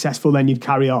again successful, then you'd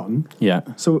carry on. Yeah.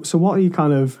 So what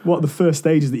are the first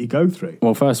stages that you go through?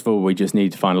 Well, first of all, we just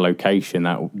need to find a location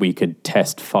that we could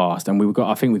test fast, and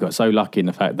I think we got so lucky in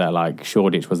the fact that like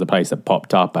Shoreditch was the place that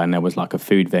popped up, and there was like a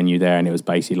food venue there, and it was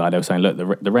basically like they were saying, look,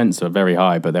 the rents are very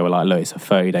high, but they were like, look, it's a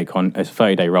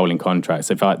 30-day rolling contract.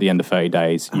 So if at the end of 30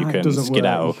 days you can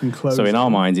skedaddle. So in our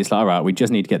minds, it's like, all right, we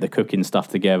just need to get the cooking stuff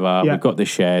together. We've got the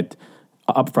shed.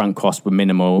 Upfront costs were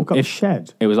minimal. We've got a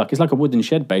shed. It's like a wooden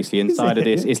shed basically inside of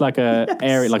this. It's like a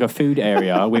area, like a food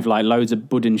area with like loads of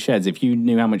wooden sheds. If you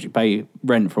knew how much you pay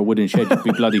rent for a wooden shed, you'd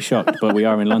be bloody shocked. But we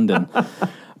are in London.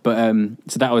 But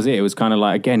so that was it. It was kind of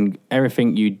like, again,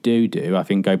 everything you do, I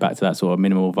think, go back to that sort of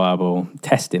minimal viable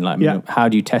testing. Like, how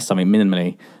do you test something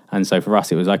minimally? And so for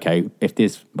us, it was, okay, if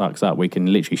this fucks up, we can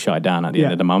literally shut it down at the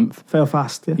end of the month. Fail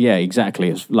fast. Yeah, exactly.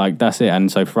 It's like, that's it. And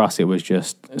so for us, it was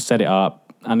just set it up.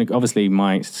 And obviously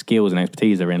my skills and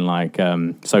expertise are in like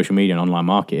social media and online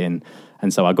marketing.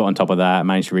 And so I got on top of that,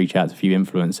 managed to reach out to a few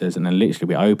influencers, and then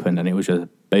literally we opened and it was just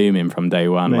booming from day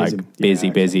one. Amazing.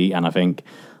 Like busy. And I think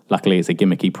luckily it's a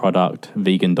gimmicky product,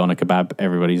 vegan doner kebab.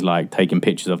 Everybody's like taking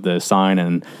pictures of the sign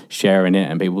and sharing it,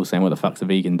 and people saying, what the fuck's a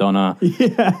vegan doner?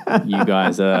 Yeah. You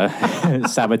guys are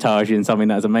sabotaging something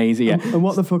that's amazing. Yeah. And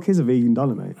what the fuck is a vegan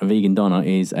doner, mate? A vegan doner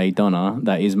is a doner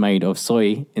that is made of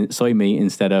soy meat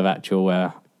instead of actual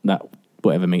that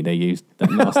whatever meat they use.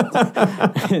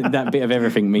 That bit of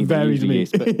everything meat they usually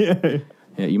use. But,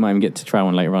 yeah, you might even get to try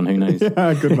one later on, who knows?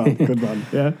 Yeah, good one.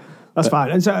 Yeah. That's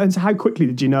fine. And so how quickly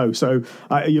did you know? So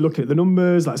are you looking at the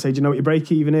numbers? Like, say, do you know what your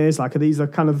break even is? Like, are these the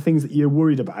kind of the things that you're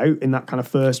worried about in that kind of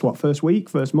first week,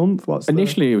 first month?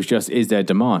 Initially, it was just, is there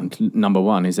demand? Number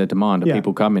one, is there demand? Are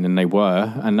people coming? And they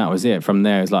were. And that was it. From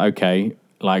there, it's like, okay,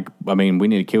 like, I mean, we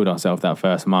nearly killed ourselves that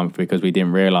first month because we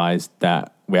didn't realise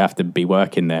that we have to be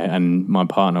working there. And my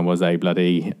partner was a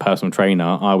bloody personal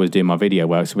trainer. I was doing my video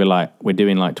work. So we're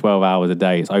doing like 12 hours a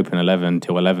day. It's open 11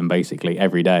 till 11 basically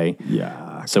every day.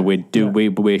 Yeah. So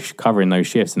we're covering those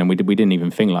shifts. And then we didn't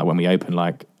even think like when we opened,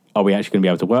 like, are we actually going to be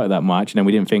able to work that much? And then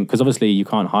we didn't think, because obviously you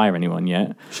can't hire anyone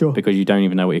yet. Sure. Because you don't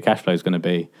even know what your cash flow is going to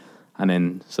be. And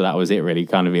then, so that was it really,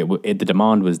 kind of the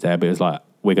demand was there, but it was like,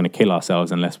 we're going to kill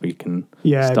ourselves unless we can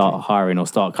start hiring or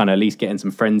start kind of at least getting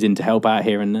some friends in to help out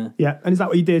here and there. Yeah, and is that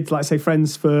what you did? Like, say,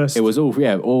 friends first? It was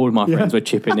all of my friends were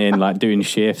chipping in, like doing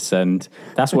shifts, and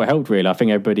that's what helped really. I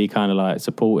think everybody kind of like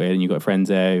supported, and you got friends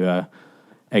there who are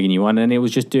egging you on, and it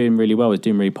was just doing really well. It was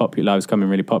doing really popular. It was becoming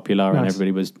really popular, and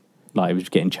everybody was like, it was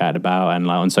getting chatted about, and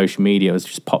like on social media, it was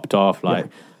just popped off, like.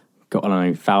 Got, I don't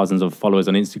know, thousands of followers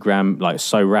on Instagram, like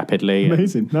so rapidly.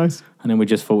 Amazing, nice. And then we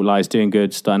just thought, like, it's doing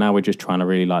good. So now we're just trying to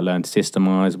really like learn to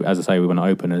systemize. As I say, we want to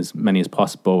open as many as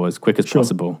possible, as quick as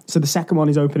possible. So the second one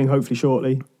is opening hopefully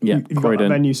shortly. Yeah, you've got that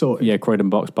venue sorted. Yeah, Croydon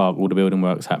Box Park. All the building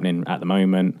work's happening at the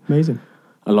moment. Amazing.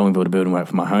 Along with all the building work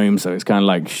for my home, so it's kind of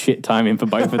like shit timing for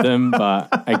both of them.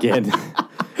 But again,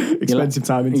 expensive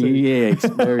timing too. Yeah, it's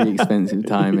very expensive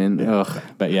timing. Ugh.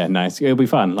 But yeah, nice. It'll be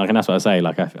fun. Like, and that's what I say.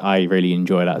 Like, I really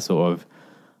enjoy that sort of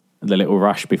the little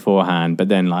rush beforehand. But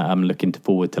then, like, I'm looking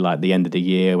forward to like the end of the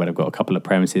year when I've got a couple of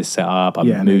premises set up.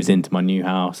 I've moved into my new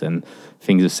house and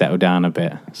things have settled down a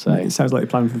bit. So it sounds like you're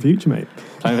planning for the future, mate.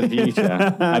 Planning for the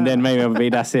future, and then maybe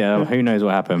that's it. Who knows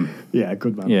what happened? Yeah,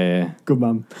 good man. Yeah, good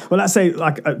man. Well, let's say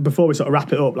like before we sort of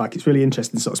wrap it up, like it's really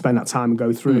interesting to sort of spend that time and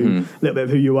go through a little bit of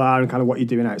who you are and kind of what you're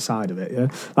doing outside of it. Yeah,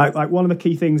 like one of the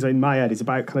key things in my head is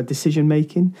about kind of decision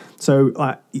making. So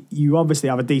like you obviously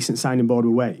have a decent sounding board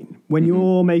with Wayne when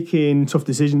you're making tough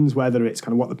decisions, whether it's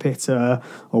kind of what the pitter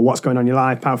or what's going on in your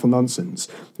life, powerful nonsense.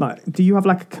 Like, do you have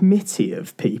like a committee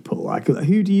of people? Like,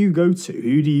 who do you go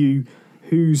to?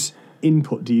 Whose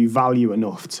input do you value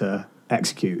enough to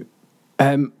execute?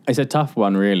 It's a tough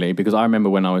one, really, because I remember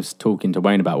when I was talking to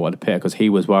Wayne about what the pitter, because he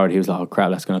was worried. He was like, "Oh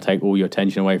crap, that's going to take all your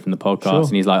attention away from the podcast." Sure.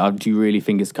 And he's like, "Oh, do you really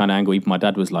think it's kind of angle?" Even my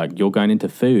dad was like, "You're going into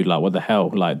food, like what the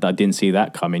hell? Like I didn't see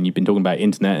that coming. You've been talking about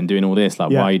internet and doing all this. Like,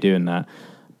 why are you doing that?"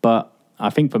 But I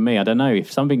think for me, I don't know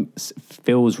if something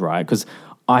feels right, because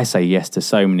I say yes to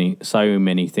so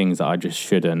many things that I just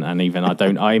shouldn't, and even I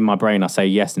don't. In my brain, I say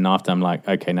yes, and after I'm like,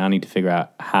 okay, now I need to figure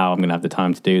out how I'm going to have the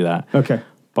time to do that. Okay.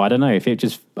 But I don't know if it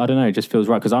just feels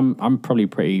right, because I'm probably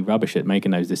pretty rubbish at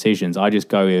making those decisions. I just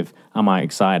go with, am I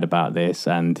excited about this?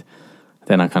 And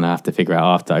then I kind of have to figure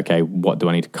out after, okay, what do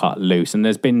I need to cut loose? And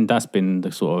that's been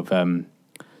the sort of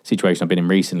situation I've been in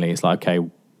recently. It's like, okay,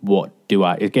 what do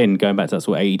I, again, going back to that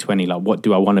sort of 80-20, like what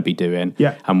do I want to be doing?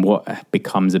 Yeah. And what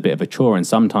becomes a bit of a chore. And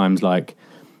sometimes like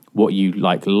what you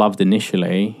like loved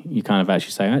initially, you kind of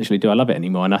actually say, actually, do I love it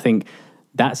anymore? And I think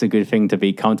that's a good thing to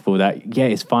be comfortable that, yeah,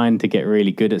 it's fine to get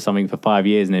really good at something for 5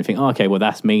 years and then think, oh, okay, well,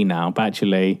 that's me now. But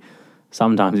actually,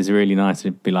 sometimes it's really nice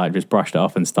to be like, just brush it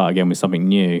off and start again with something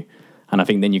new. And I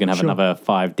think then you can have another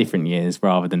 5 different years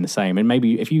rather than the same. And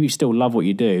maybe if you still love what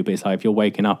you do, but it's like if you're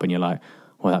waking up and you're like,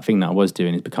 well, that thing that I was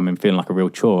doing is feeling like a real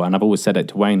chore. And I've always said it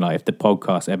to Wayne, like if the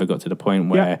podcast ever got to the point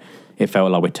where it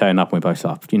felt like we're turning up and we're both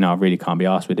like, I really can't be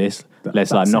arsed with this.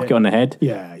 Let's like knock it on the head.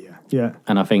 Yeah.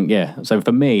 And I think, so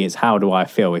for me, it's how do I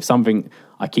feel? If something,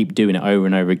 I keep doing it over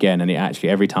and over again, and it actually,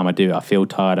 every time I do it, I feel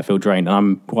tired, I feel drained, and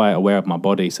I'm quite aware of my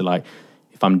body. So like,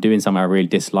 if I'm doing something I really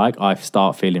dislike, I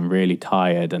start feeling really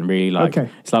tired and really like,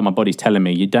 it's like my body's telling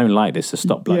me, you don't like this, so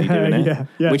stop bloody doing it.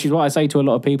 Which is what I say to a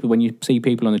lot of people when you see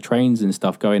people on the trains and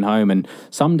stuff going home. And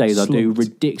some days I do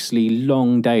ridiculously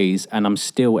long days and I'm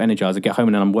still energized. I get home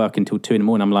and then I'm working till 2 a.m.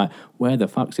 I'm like, where the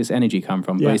fuck's this energy come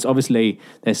from? But it's obviously,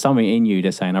 there's something in you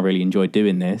that's saying, I really enjoy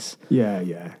doing this.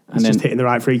 It's just hitting the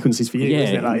right frequencies for you,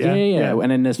 isn't it? Like,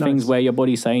 And then there's things where your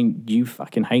body's saying, you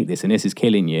fucking hate this and this is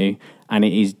killing you. And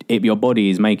your body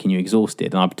is making you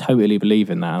exhausted. And I totally believe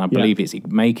in that. And I believe it's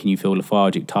making you feel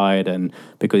lethargic, tired, and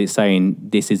because it's saying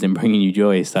this isn't bringing you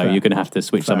joy. So you're going to have to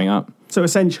switch something up. So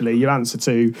essentially, your answer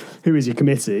to who is your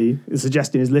committee, the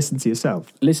suggestion is listen to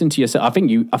yourself. Listen to yourself.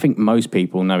 I think most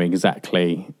people know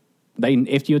exactly.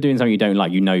 If you're doing something you don't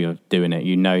like, you know you're doing it.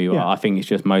 You know you are. I think it's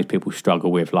just most people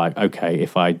struggle with like, okay,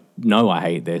 if I know I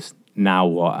hate this, now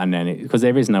what? And then because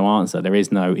there is no answer. There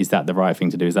is no, is that the right thing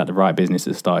to do? Is that the right business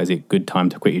to start? Is it good time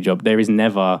to quit your job? There is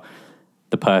never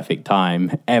the perfect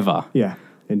time ever. Yeah,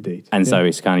 indeed. And so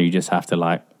it's kind of, you just have to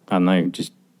like, I don't know,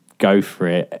 just go for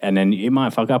it. And then it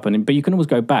might fuck up, but you can always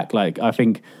go back. Like I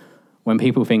think when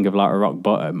people think of like a rock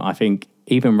bottom, I think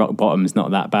even rock bottom is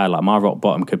not that bad. Like my rock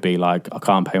bottom could be like, I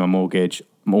can't pay my mortgage,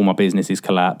 all my businesses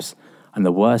collapse, and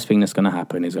the worst thing that's going to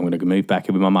happen is I'm going to move back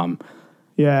in with my mum.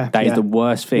 That is the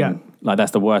worst thing. Like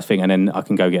that's the worst thing, and then I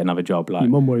can go get another job. Like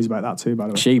your mum worries about that too, by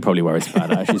the way. She probably worries about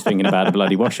that. She's thinking about a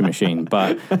bloody washing machine.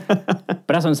 But that's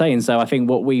what I'm saying. So I think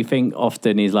what we think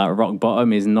often is like rock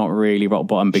bottom is not really rock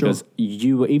bottom, because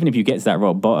you, even if you get to that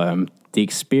rock bottom, the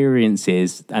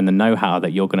experiences and the know-how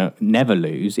that you're going to never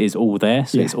lose is all there.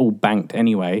 So it's all banked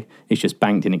anyway. It's just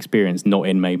banked in experience, not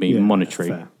in maybe monetary.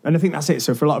 Fair. And I think that's it.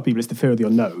 So for a lot of people, it's the fear of the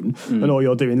unknown. And all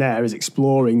you're doing there is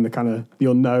exploring the kind of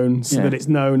the unknown so that it's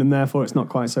known, and therefore it's not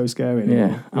quite so scary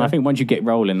anymore. And I think once you get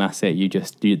rolling, that's it.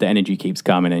 The energy keeps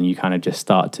coming and you kind of just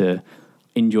start to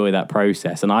enjoy that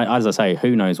process. And as I say,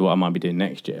 who knows what I might be doing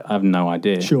next year? I have no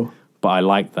idea. Sure. But I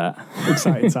like that.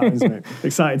 Exciting times, mate.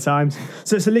 Exciting times.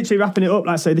 So literally wrapping it up,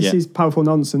 like I say, this is Powerful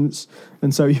Nonsense.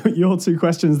 And so your 2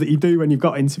 questions that you do when you've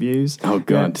got interviews. Oh,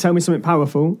 God. Tell me something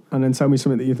powerful, and then tell me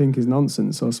something that you think is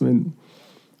nonsense or something.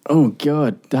 Oh,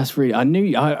 God. That's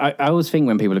really... I always think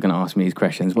when people are going to ask me these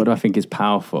questions, what do I think is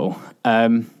powerful?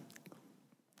 I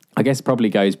guess it probably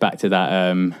goes back to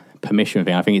that permission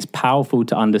thing. I think it's powerful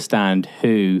to understand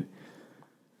who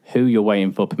you're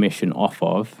waiting for permission off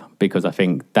of, because I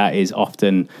think that is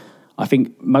often, I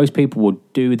think most people will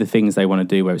do the things they want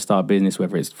to do, whether it's start a business,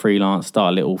 whether it's freelance,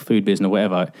 start a little food business or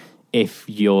whatever, if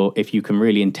you can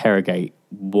really interrogate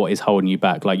what is holding you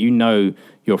back. Like, you're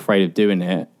afraid of doing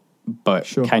it, but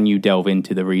can you delve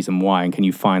into the reason why, and can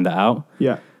you find that out?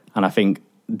 Yeah. And I think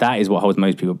that is what holds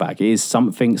most people back. It is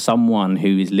someone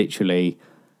who is literally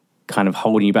kind of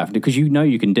holding you back, because you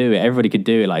can do it. Everybody could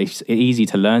do it. Like, it's easy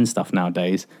to learn stuff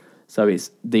nowadays. So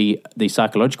it's the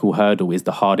psychological hurdle is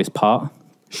the hardest part.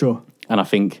 Sure. And I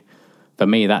think for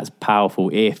me that's powerful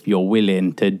if you're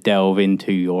willing to delve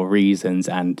into your reasons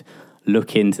and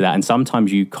look into that. And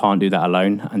sometimes you can't do that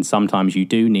alone, and sometimes you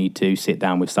do need to sit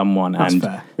down with someone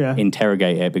and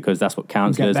interrogate it, because that's what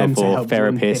counselors are for,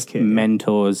 therapists,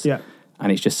 mentors. Yeah.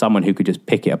 And it's just someone who could just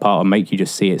pick it apart and make you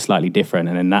just see it slightly different,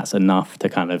 and then that's enough to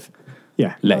kind of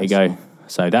let it go.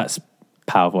 So that's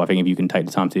powerful, I think, if you can take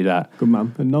the time to do that. Good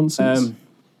man. And nonsense?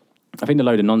 I think the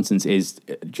load of nonsense is,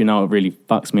 do you know what really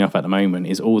fucks me off at the moment,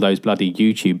 is all those bloody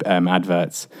YouTube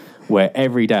adverts where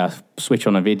every day I switch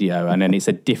on a video and then it's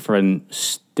a different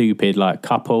stupid like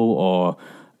couple or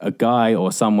a guy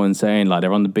or someone saying like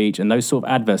they're on the beach, and those sort of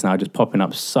adverts now are just popping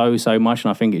up so much,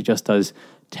 and I think it just does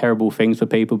terrible things for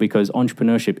people, because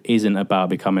entrepreneurship isn't about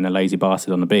becoming a lazy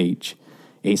bastard on the beach.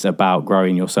 It's about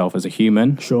growing yourself as a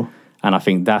human. Sure. And I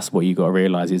think that's what you got to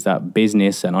realize, is that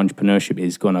business and entrepreneurship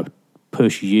is going to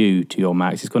push you to your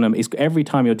max. It's every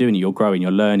time you're doing it, you're growing,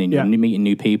 you're learning, you're meeting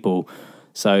new people.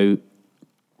 So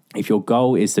if your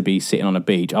goal is to be sitting on a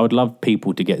beach, I would love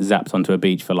people to get zapped onto a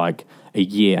beach for like a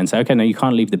year and say, okay, no, you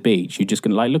can't leave the beach. You're just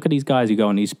going to like, look at these guys who go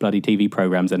on these bloody TV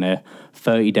programs and they're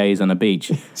 30 days on a beach.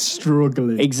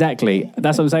 Struggling. Exactly.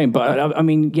 That's what I'm saying. But I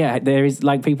mean, yeah, there is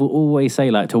like, people always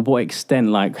say like, to what extent,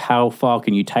 like how far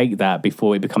can you take that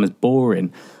before it becomes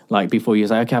boring? Like before you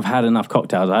say, okay, I've had enough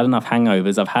cocktails, I've had enough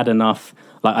hangovers, I've had enough,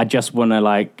 like I just want to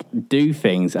like do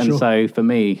things. And so for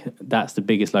me, that's the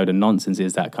biggest load of nonsense,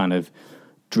 is that kind of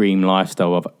dream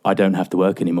lifestyle of I don't have to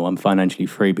work anymore, I'm financially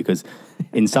free, because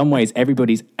in some ways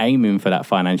everybody's aiming for that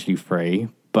financially free,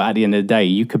 but at the end of the day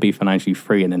you could be financially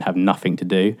free and then have nothing to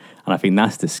do. And I think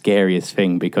that's the scariest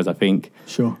thing, because I think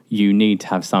you need to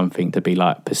have something to be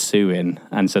like pursuing.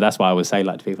 And so that's why I would say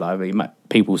like to people, like,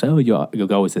 people say, oh, your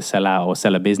goal is to sell out or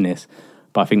sell a business.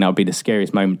 But I think that would be the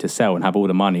scariest moment to sell and have all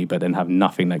the money, but then have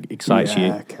nothing that excites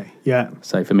you. Okay. Yeah.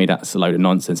 So for me, that's a load of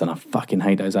nonsense, and I fucking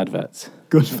hate those adverts.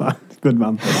 Good fun. Good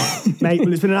man. Mate,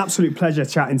 well, it's been an absolute pleasure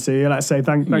chatting to you. Like I say,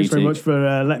 thanks very much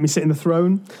for letting me sit in the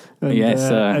throne.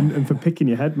 And, and for picking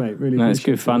your head, mate. Really. No, it's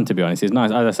good fun, to be honest. It's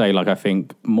nice. As I say, like I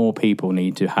think more people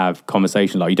need to have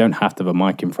conversations. Like you don't have to have a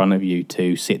mic in front of you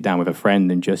to sit down with a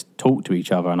friend and just talk to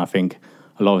each other. And I think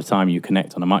a lot of the time you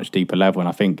connect on a much deeper level. And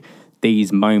I think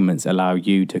these moments allow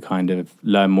you to kind of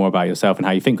learn more about yourself and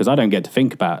how you think, because I don't get to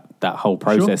think about that whole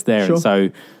process there. And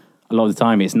so a lot of the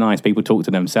time it's nice, people talk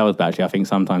to themselves, but actually I think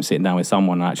sometimes sitting down with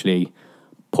someone will actually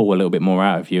pull a little bit more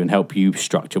out of you and help you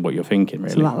structure what you're thinking,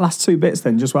 really. So last two bits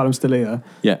then, just while I'm still here.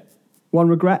 Yeah. One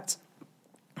regret?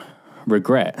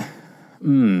 Regret?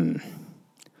 I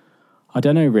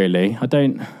don't know, really.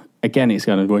 Again, it's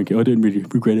kind of like, I don't really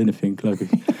regret anything.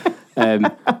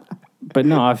 But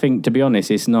no, I think, to be honest,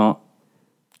 it's not,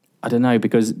 I don't know,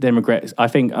 because then regrets, I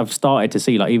think I've started to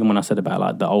see, like, even when I said about,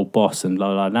 like, the old boss and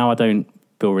blah, blah, now I don't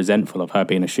feel resentful of her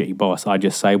being a shitty boss. I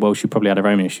just say, well, she probably had her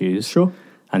own issues. Sure.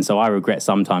 And so I regret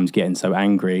sometimes getting so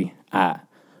angry at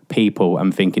people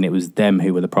and thinking it was them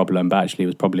who were the problem, but actually it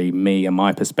was probably me and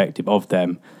my perspective of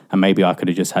them. And maybe I could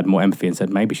have just had more empathy and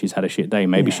said, maybe she's had a shit day.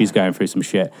 Maybe she's going through some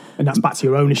shit. And that's back to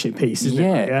your ownership piece, isn't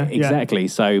it? Yeah, exactly.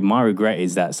 So my regret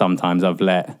is that sometimes I've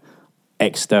let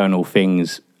external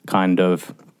things kind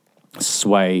of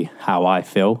sway how I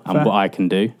feel and what I can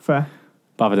do. Fair.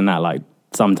 But other than that, like,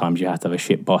 sometimes you have to have a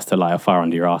shit boss to light a fire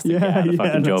under your ass to get out of the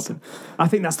fucking job. I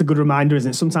think that's the good reminder,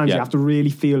 isn't it? Sometimes you have to really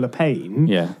feel the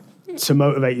pain to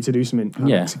motivate you to do something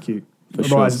and execute.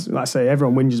 Otherwise, like I say,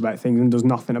 everyone whinges about things and does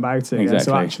nothing about it. Exactly.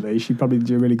 So actually, she'd probably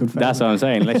do a really good favor. That's what I'm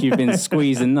saying. Unless you've been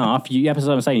squeezed enough, that's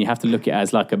what I'm saying. You have to look at it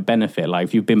as like a benefit. Like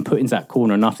if you've been put into that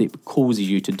corner enough, it causes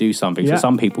you to do something. So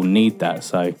some people need that.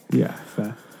 So yeah,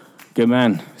 fair. Good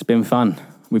man. It's been fun.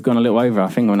 We've gone a little over. I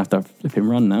think I'm going to have to flip and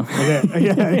run now.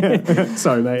 Yeah.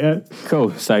 Sorry, mate.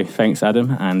 Cool. So thanks,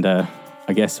 Adam. And I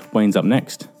guess Wayne's up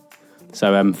next.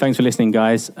 So thanks for listening,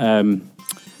 guys.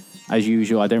 As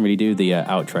usual, I don't really do the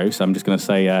outro, so I'm just going to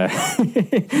say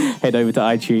head over to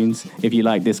iTunes. If you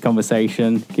like this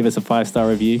conversation, give us a 5-star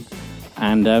review.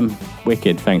 And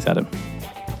wicked. Thanks, Adam.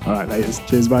 All right, mate.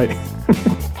 Cheers, mate.